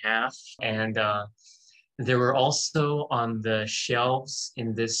cut in half. And there were also on the shelves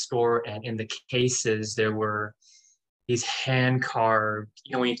in this store and in the cases, there were these hand carved,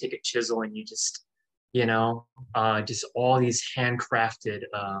 you know, when you take a chisel and you just, you know, just all these handcrafted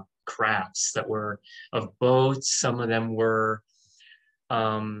crafts that were of boats. Some of them were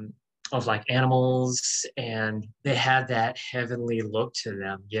um, of like animals, and they had that heavenly look to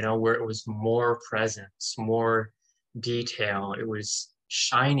them, you know, where it was more presence, more detail. It was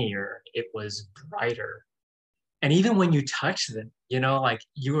shinier, it was brighter. And even when you touch them, you know, like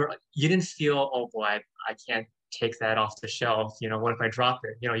you didn't feel, oh boy, I can't take that off the shelf. You know, what if I drop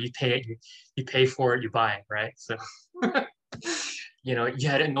it? You know, you pay it, you pay for it, you buy it, right? So, you know, you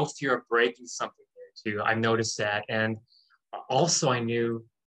had no fear of breaking something there too. I noticed that. And also I knew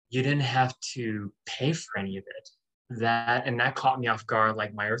you didn't have to pay for any of it. And that caught me off guard.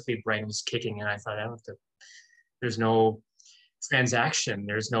 Like my earthly brain was kicking, and I thought, I don't have to, there's no transaction,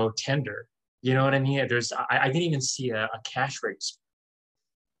 there's no tender. You know what I mean? I didn't even see a cash register.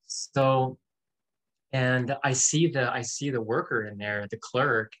 So, and I see the worker in there, the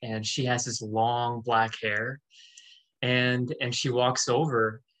clerk, and she has this long black hair, and she walks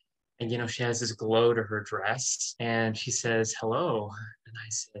over, and you know, she has this glow to her dress, and she says hello, and I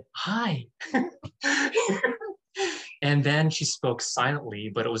said hi. And then she spoke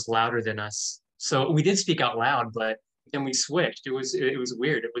silently, but it was louder than us. So we did speak out loud, but then we switched. It was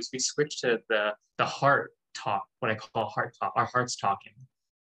weird. It was we switched to the heart talk, what I call heart talk, our hearts talking.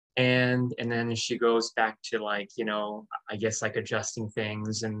 And then she goes back to like, you know, I guess like adjusting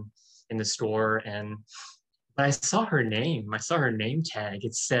things and in the store. And but I saw her name tag.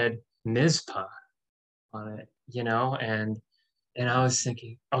 It said Mizpah on it, you know, and I was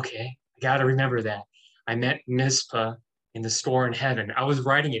thinking, okay, I gotta remember that. I met Mizpah in the store in heaven. I was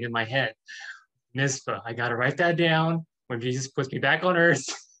writing it in my head. Mizpah, I gotta write that down when Jesus puts me back on earth.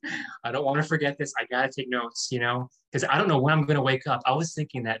 I don't want to forget this. I gotta take notes, you know, because I don't know when I'm gonna wake up. I was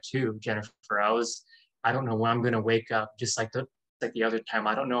thinking that too, Jennifer. I don't know when I'm gonna wake up, just like the other time.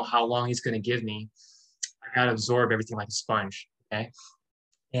 I don't know how long he's gonna give me. I gotta absorb everything like a sponge. Okay.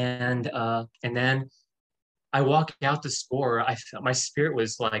 And then I walk out the store. I felt my spirit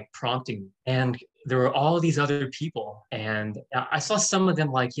was like prompting me. And there were all these other people, and I saw some of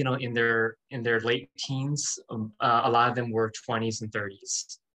them like, you know, in their late teens. A lot of them were 20s and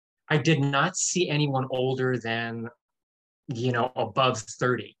 30s. I did not see anyone older than, you know, above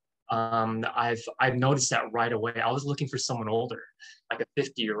 30. I've noticed that right away. I was looking for someone older, like a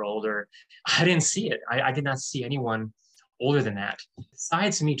 50-year-old, or I didn't see it. I did not see anyone older than that.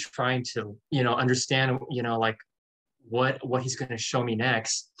 Besides me trying to, you know, understand, you know, like what he's going to show me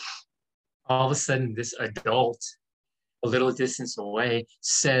next, all of a sudden this adult, a little distance away,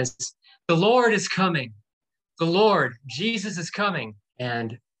 says, "The Lord is coming. The Lord, Jesus is coming."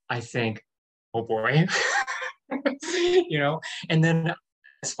 And I think, oh boy, you know. And then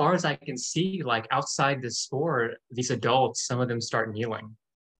as far as I can see, like outside the store, these adults, some of them start kneeling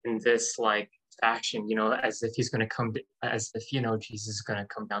in this like fashion, you know, as if he's going to come, as if, you know, Jesus is going to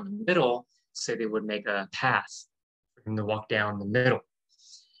come down the middle. so they would make a path for him to walk down the middle.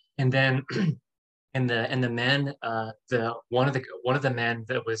 And then and the men, the one of the men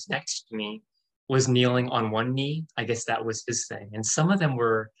that was next to me was kneeling on one knee. I guess that was his thing. And some of them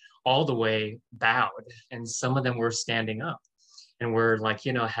were all the way bowed, and some of them were standing up and were like,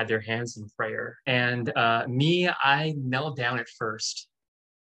 had their hands in prayer. And me, I knelt down at first.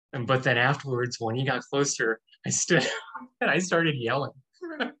 But then afterwards, when he got closer, I stood and I started yelling.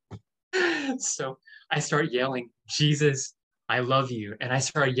 So I started yelling, Jesus, I love you. And I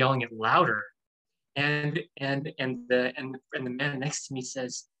started yelling it louder. And the man next to me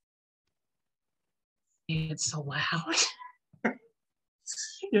says, it's so loud.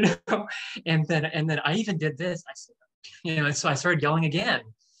 And then I even did this. I said, and so I started yelling again,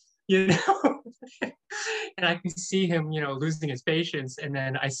 you know. And I can see him, losing his patience. And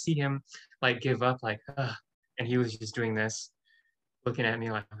then I see him like give up, like, and he was just doing this, looking at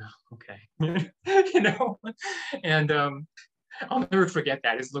me like, oh, okay, And I'll never forget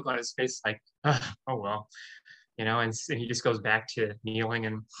that, his look on his face, like, oh well, and he just goes back to kneeling.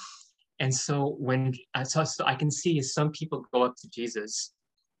 And so so I can see some people go up to Jesus,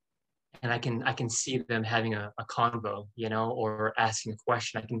 and I can see them having a convo, or asking a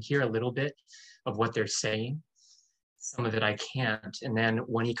question. I can hear a little bit of what they're saying. Some of it I can't. And then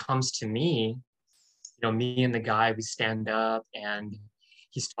when he comes to me, me and the guy, we stand up, and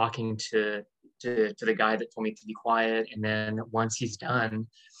he's talking to the guy that told me to be quiet. And then once he's done,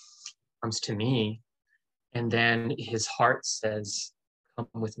 comes to me, and then his heart says, come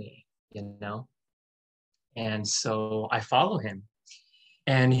with me, And so I follow him.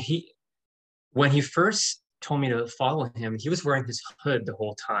 And when he first told me to follow him, he was wearing his hood the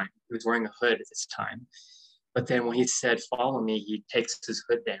whole time. He was wearing a hood at this time. But then when he said, follow me, he takes his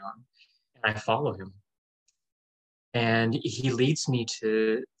hood down, and I follow him. And he leads me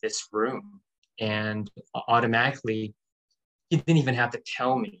to this room, and automatically, he didn't even have to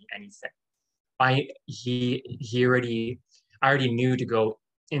tell me anything. I already knew to go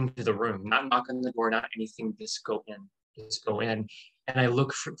into the room, not knock on the door, not anything, just go in. And I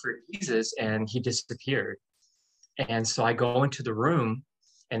look for Jesus, and he disappeared. And so I go into the room,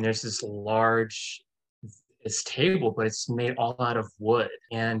 and there's this table, but it's made all out of wood.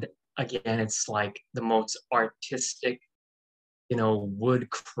 And again, it's like the most artistic, wood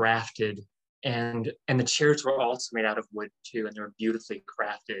crafted. And the chairs were also made out of wood too, and they were beautifully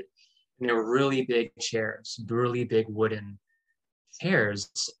crafted. And they were really big chairs, really big wooden chairs,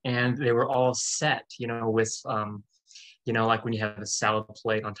 and they were all set, with like when you have a salad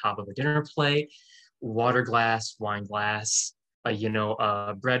plate on top of a dinner plate, water glass, wine glass,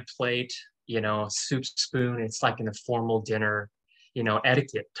 a bread plate, soup spoon. It's like in a formal dinner,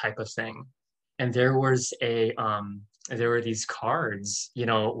 etiquette type of thing. And there were these cards,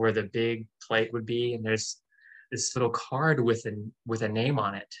 where the big plate would be, and there's this little card with a name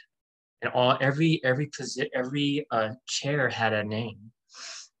on it, and every chair had a name.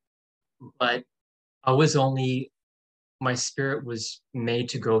 But my spirit was made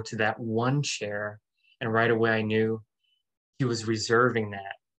to go to that one chair, and right away I knew he was reserving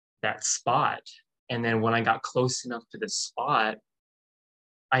that spot. And then when I got close enough to the spot,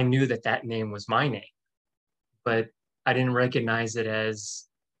 I knew that name was my name, but I didn't recognize it as,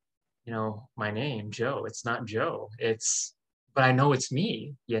 my name, Joe. It's not Joe. But I know it's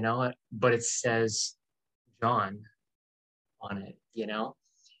me, but it says John on it,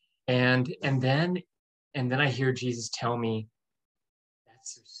 and then I hear Jesus tell me,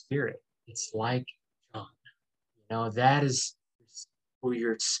 that's your spirit. It's like John, that is who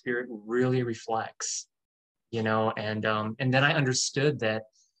your spirit really reflects, and then I understood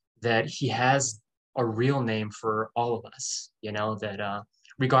that he has a real name for all of us, that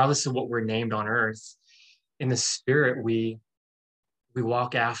regardless of what we're named on earth, in the spirit, we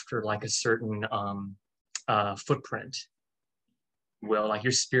walk after like a certain footprint. Well, like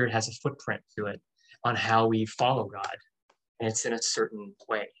your spirit has a footprint to it on how we follow God, and it's in a certain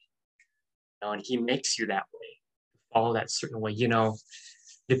way, and he makes you that way, follow that certain way,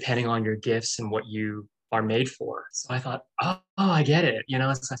 depending on your gifts and what you are made for. So I thought, oh, I get it, so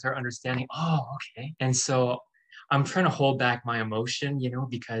I started understanding, oh, okay. And so I'm trying to hold back my emotion,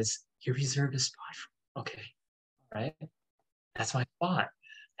 because he reserved a spot for me. Okay, all right, that's my spot,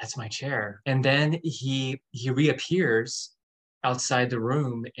 that's my chair. And then he reappears outside the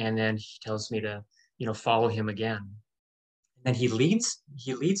room, and then he tells me to follow him again. And then he leads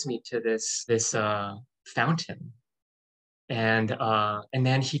me to this fountain, and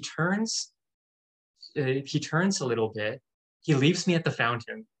then he turns a little bit. He leaves me at the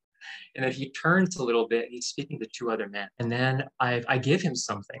fountain, And then he turns a little bit and he's speaking to two other men. And then I give him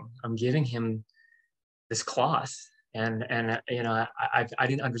something. I'm giving him this cloth. And you know, I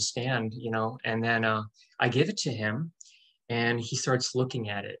didn't understand, you know, and then I give it to him and he starts looking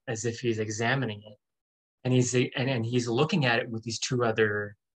at it as if he's examining it. And he's looking at it with these two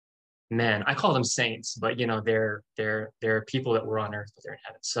other men. I call them saints, but you know, they're people that were on earth, but they're in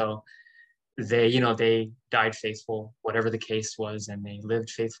heaven. So they, you know, they died faithful, whatever the case was, and they lived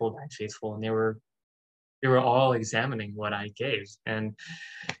faithful, died faithful, and they were all examining what I gave. And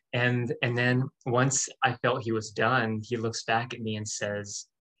then once I felt he was done, he looks back at me and says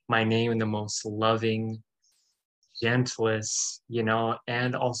my name in the most loving, gentlest, you know,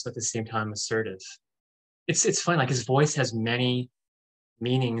 and also at the same time assertive. It's fun. Like his voice has many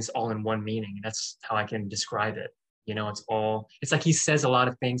meanings all in one meaning. That's how I can describe it. You know, it's like he says a lot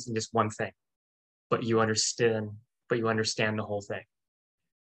of things in just one thing, but you understand the whole thing.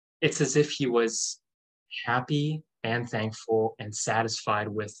 It's as if he was happy and thankful and satisfied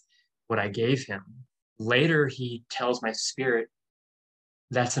with what I gave him. Later, he tells my spirit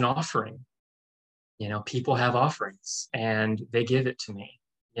that's an offering. You know, people have offerings and they give it to me,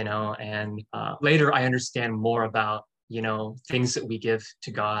 you know, and later I understand more about, you know, things that we give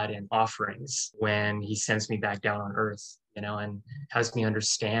to God and offerings when he sends me back down on earth, you know, and has me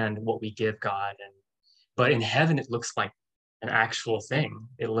understand what we give God. But in heaven, it looks like an actual thing.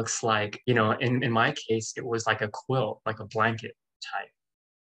 It looks like, you know, in my case, it was like a quilt, like a blanket type,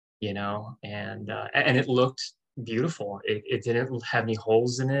 you know, and it looked beautiful. It didn't have any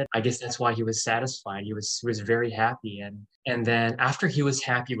holes in it. I guess that's why he was satisfied. He was very happy. And then after he was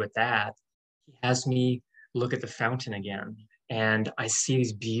happy with that, he has me look at the fountain again. And I see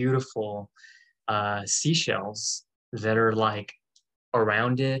these beautiful seashells that are like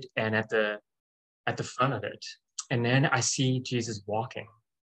around it and at the front of it. And then I see Jesus walking.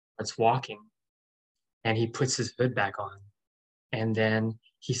 It's walking. And he puts his hood back on. And then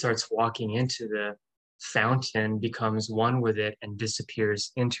he starts walking into the fountain, becomes one with it, and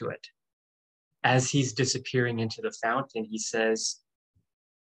disappears into it. As he's disappearing into the fountain, he says,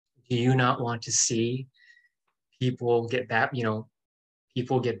 "Do you not want to see people get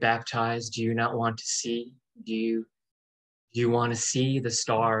people get baptized? Do you not want to see? Do you want to see the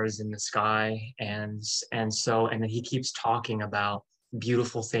stars in the sky?" And then he keeps talking about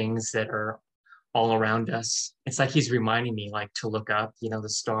beautiful things that are all around us. It's like he's reminding me like to look up, you know, the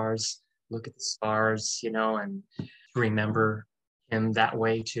stars, look at the stars, you know, and to remember him that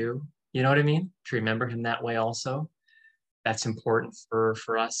way too. You know what I mean? To remember him that way also. That's important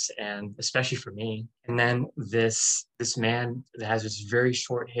for us and especially for me. And then this man that has this very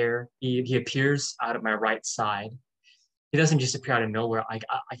short hair, he appears out of my right side. He doesn't just appear out of nowhere. I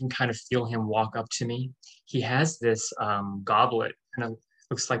can kind of feel him walk up to me. He has this goblet, kind of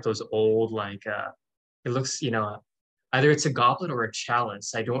looks like those old, like, it looks, you know, either it's a goblet or a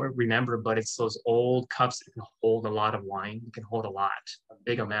chalice. I don't remember, but it's those old cups that can hold a lot of wine. You can hold a lot, a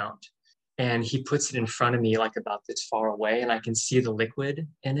big amount. And he puts it in front of me, like about this far away, and I can see the liquid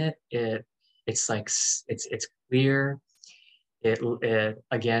in it. It's like, it's clear. It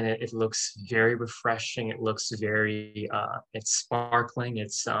looks very refreshing. It looks very it's sparkling.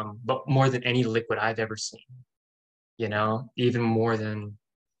 It's but more than any liquid I've ever seen, you know, even more than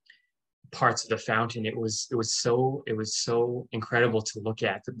parts of the fountain. It was so incredible to look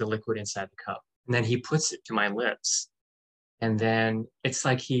at the liquid inside the cup. And then he puts it to my lips, and then it's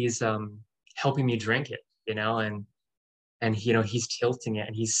like he's helping me drink it, you know, and you know, he's tilting it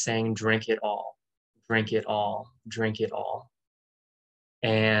and he's saying, "Drink it all, drink it all, drink it all."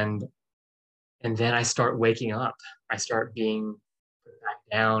 And then I start waking up. I start being put back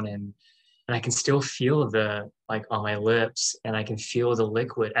down, and I can still feel the, like, on my lips, and I can feel the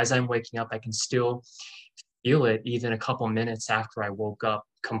liquid as I'm waking up. I can still feel it even a couple minutes after I woke up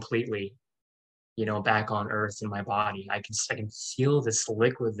completely, you know, back on earth in my body. I can feel this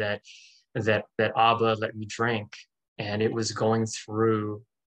liquid that Abba let me drink, and it was going through.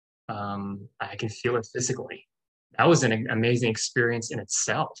 I can feel it physically. That was an amazing experience in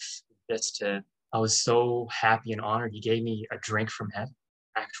itself. I was so happy and honored. He gave me a drink from heaven,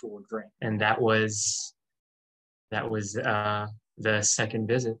 actual drink, and that was the second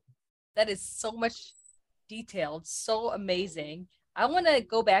visit. That is so much detailed, so amazing. I want to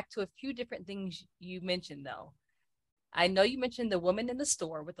go back to a few different things you mentioned, though. I know you mentioned the woman in the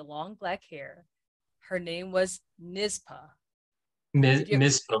store with the long black hair. Her name was Nizpa.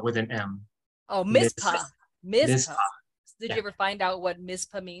 Mizpah with an M. Oh, Mizpah. Mizpa. Mizpa. Mizpah. Did Yeah. you ever find out what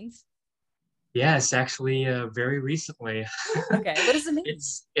Mizpa means? Yes, actually, very recently. Okay, what does it mean?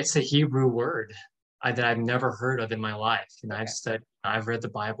 It's a Hebrew word. that I've never heard of in my life. And Okay. I've read the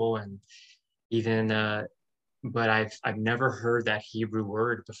Bible, and even but I've never heard that Hebrew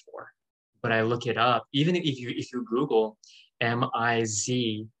word before. But I look it up. Even if you Google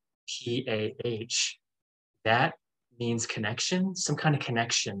Mizpah, that means connection, some kind of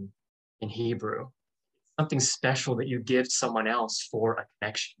connection in Hebrew, something special that you give someone else for a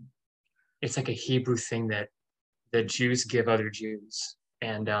connection. It's like a Hebrew thing that the Jews give other Jews.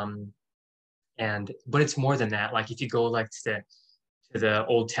 And but it's more than that. Like if you go like to the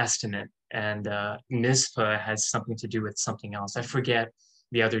Old Testament, and Mizpah has something to do with something else. I forget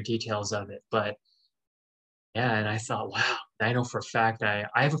the other details of it, but yeah. And I thought, wow, I know for a fact I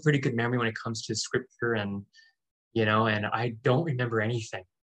have a pretty good memory when it comes to scripture, and and I don't remember anything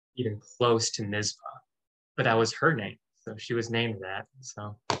even close to Mizpah, but that was her name, so she was named that.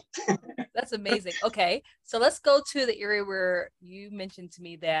 So That's amazing. Okay, so let's go to the area where you mentioned to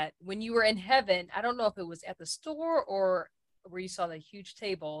me that when you were in heaven, I don't know if it was at the store or where you saw the huge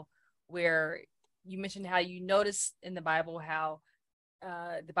table where you mentioned how you noticed in the Bible how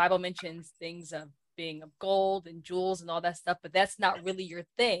the Bible mentions things of being of gold and jewels and all that stuff, but that's not really your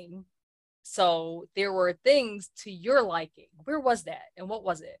thing. So there were things to your liking. Where was that, and what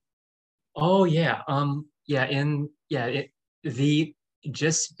was it? oh yeah, yeah, the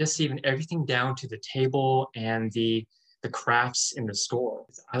just even everything down to the table and the crafts in the store.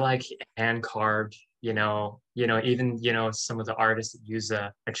 I like hand carved, even some of the artists that use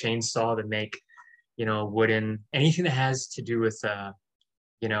a chainsaw to make, wooden, anything that has to do with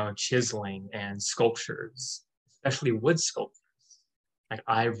chiseling and sculptures, especially wood sculptures. Like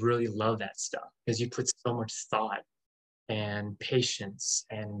I really love that stuff because you put so much thought and patience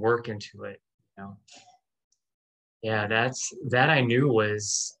and work into it. You know, yeah, that I knew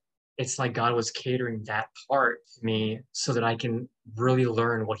was, it's like God was catering that part to me so that I can really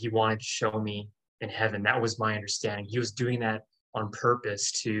learn what He wanted to show me in heaven. That was my understanding. He was doing that on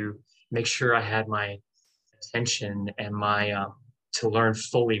purpose to make sure I had my attention and my to learn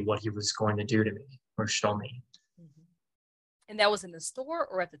fully what He was going to do to me or show me. Mhm. And that was in the store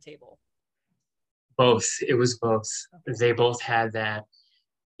or at the table? Both. It was both. Okay. They both had that,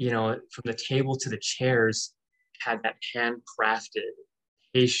 from the table to the chairs, had that handcrafted,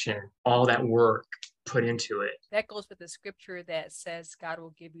 patient, all that work put into it. That goes with the scripture that says God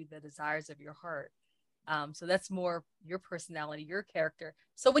will give you the desires of your heart. So that's more your personality, your character.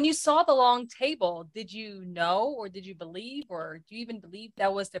 So when you saw the long table, did you know, or did you believe, or do you even believe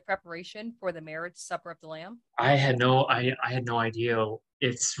that was the preparation for the marriage supper of the Lamb? I had no idea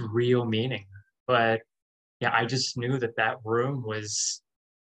its real meaning, but yeah, I just knew that that room was,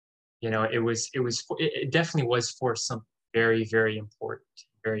 it definitely was for something very, very important,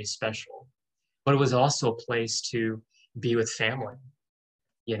 very special. But it was also a place to be with family.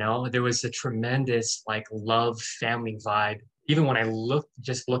 There was a tremendous like love family vibe. Even when I looked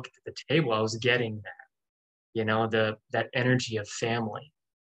at the table, I was getting that, that energy of family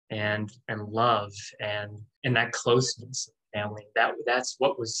and love and that closeness of family. That's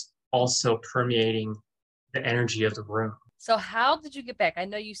what was also permeating the energy of the room. So how did you get back? I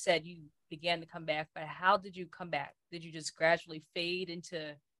know you said you began to come back, but how did you come back? Did you just gradually fade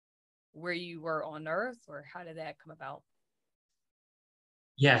into where you were on earth, or how did that come about?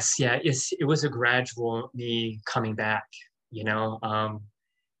 Yes, yeah, it was a gradual me coming back. You know,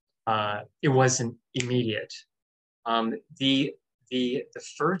 it wasn't immediate. Um, the the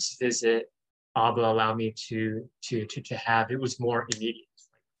first visit Abba allowed me to have, it was more immediate.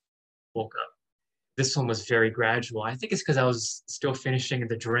 Like, woke up. This one was very gradual. I think it's because I was still finishing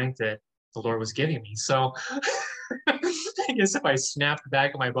the drink that the Lord was giving me. So I guess if I snapped the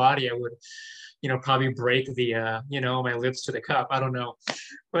back of my body, I would, probably break my lips to the cup. I don't know,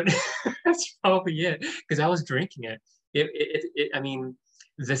 but that's probably it because I was drinking it. I mean,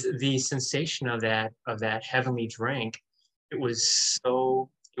 the sensation of that heavenly drink, it was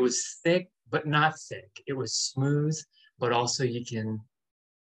it was thick but not thick. It was smooth, but also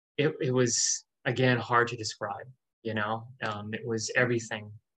it was again hard to describe. It was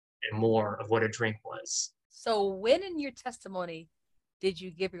everything and more of what a drink was. So when in your testimony did you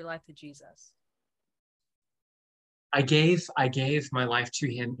give your life to Jesus? I gave my life to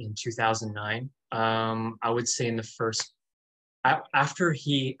him in 2009. I would say in the first after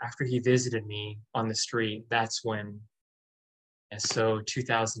he visited me on the street. That's when, and so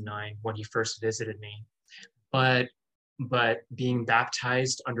 2009 when he first visited me. But being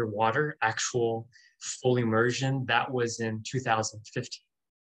baptized underwater, actual full immersion, that was in 2015.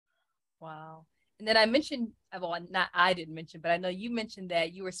 Wow. And then I mentioned, well, not I didn't mention, but I know you mentioned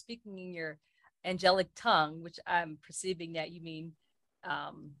that you were speaking in your angelic tongue, which I'm perceiving that you mean,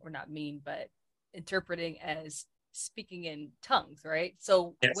 or not mean, but interpreting as speaking in tongues, right?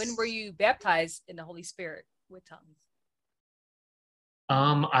 So when were Yes. you baptized in the Holy Spirit with tongues?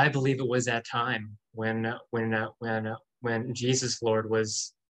 I believe it was that time when Jesus Lord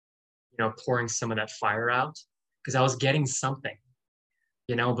was, pouring some of that fire out, because I was getting something,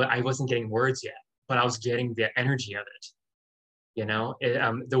 but I wasn't getting words yet, but I was getting the energy of it.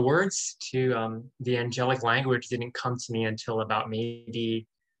 The words to the angelic language didn't come to me until about maybe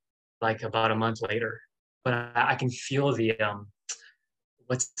like about a month later. But I can feel the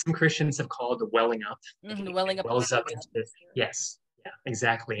what some Christians have called the welling up. Like The it welling up of the wells up Spirit. into this. Yes, yeah,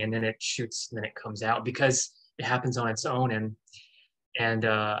 exactly. And then it shoots, and then it comes out because it happens on its own, and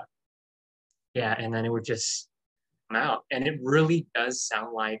yeah, and then it would just come out, and it really does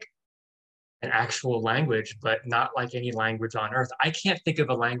sound like an actual language, but not like any language on earth. I can't think of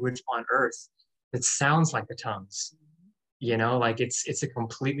a language on earth that sounds like the tongues. Like it's a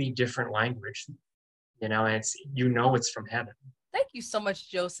completely different language. And it's from heaven. Thank you so much,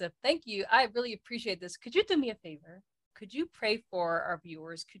 Joseph. Thank you. I really appreciate this. Could you do me a favor? Could you pray for our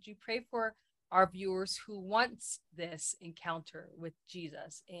viewers? Could you pray for our viewers who wants this encounter with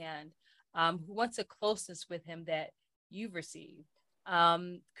Jesus and who wants a closeness with him that you've received?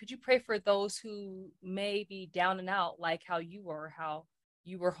 Could you pray for those who may be down and out, like how you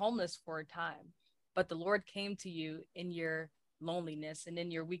were homeless for a time, but the Lord came to you in your loneliness and in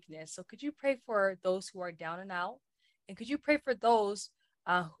your weakness. So could you pray for those who are down and out? And could you pray for those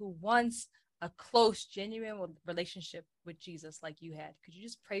who wants a close, genuine relationship with Jesus like you had? Could you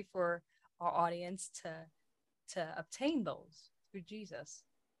just pray for our audience to obtain those through Jesus?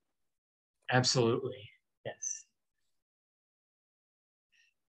 Absolutely. Yes.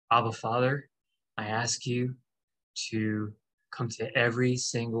 Abba Father, I ask you to come to every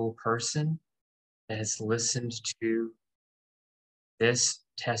single person that has listened to this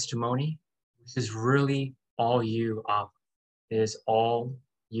testimony. This is really all you, Abba. It is all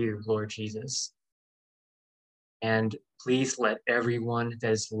you, Lord Jesus. And please let everyone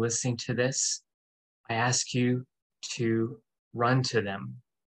that is listening to this, I ask you to run to them,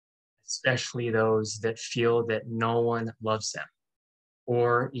 especially those that feel that no one loves them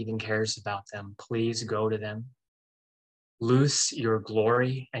or even cares about them. Please go to them. Loose your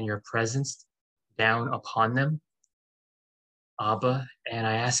glory and your presence down upon them, Abba, and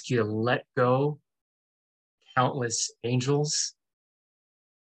I ask you to let go countless angels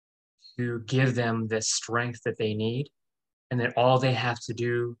to give them the strength that they need, and that all they have to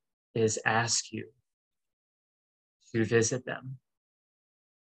do is ask you to visit them.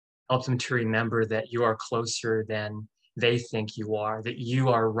 Help them to remember that you are closer than they think you are, that you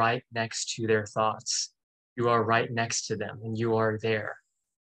are right next to their thoughts. You are right next to them, and you are there.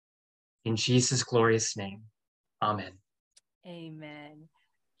 In Jesus' glorious name, amen. Amen.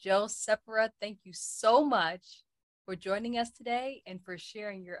 Joe Sepera, thank you so much for joining us today and for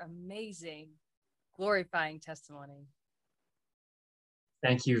sharing your amazing, glorifying testimony.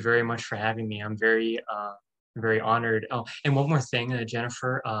 Thank you very much for having me. I'm very honored. Oh, and one more thing,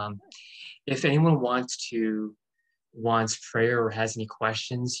 Jennifer, if anyone wants prayer or has any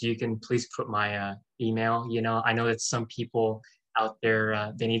questions, you can please put my email. I know that some people out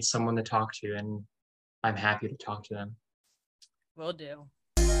there, they need someone to talk to, and I'm happy to talk to them. Will do.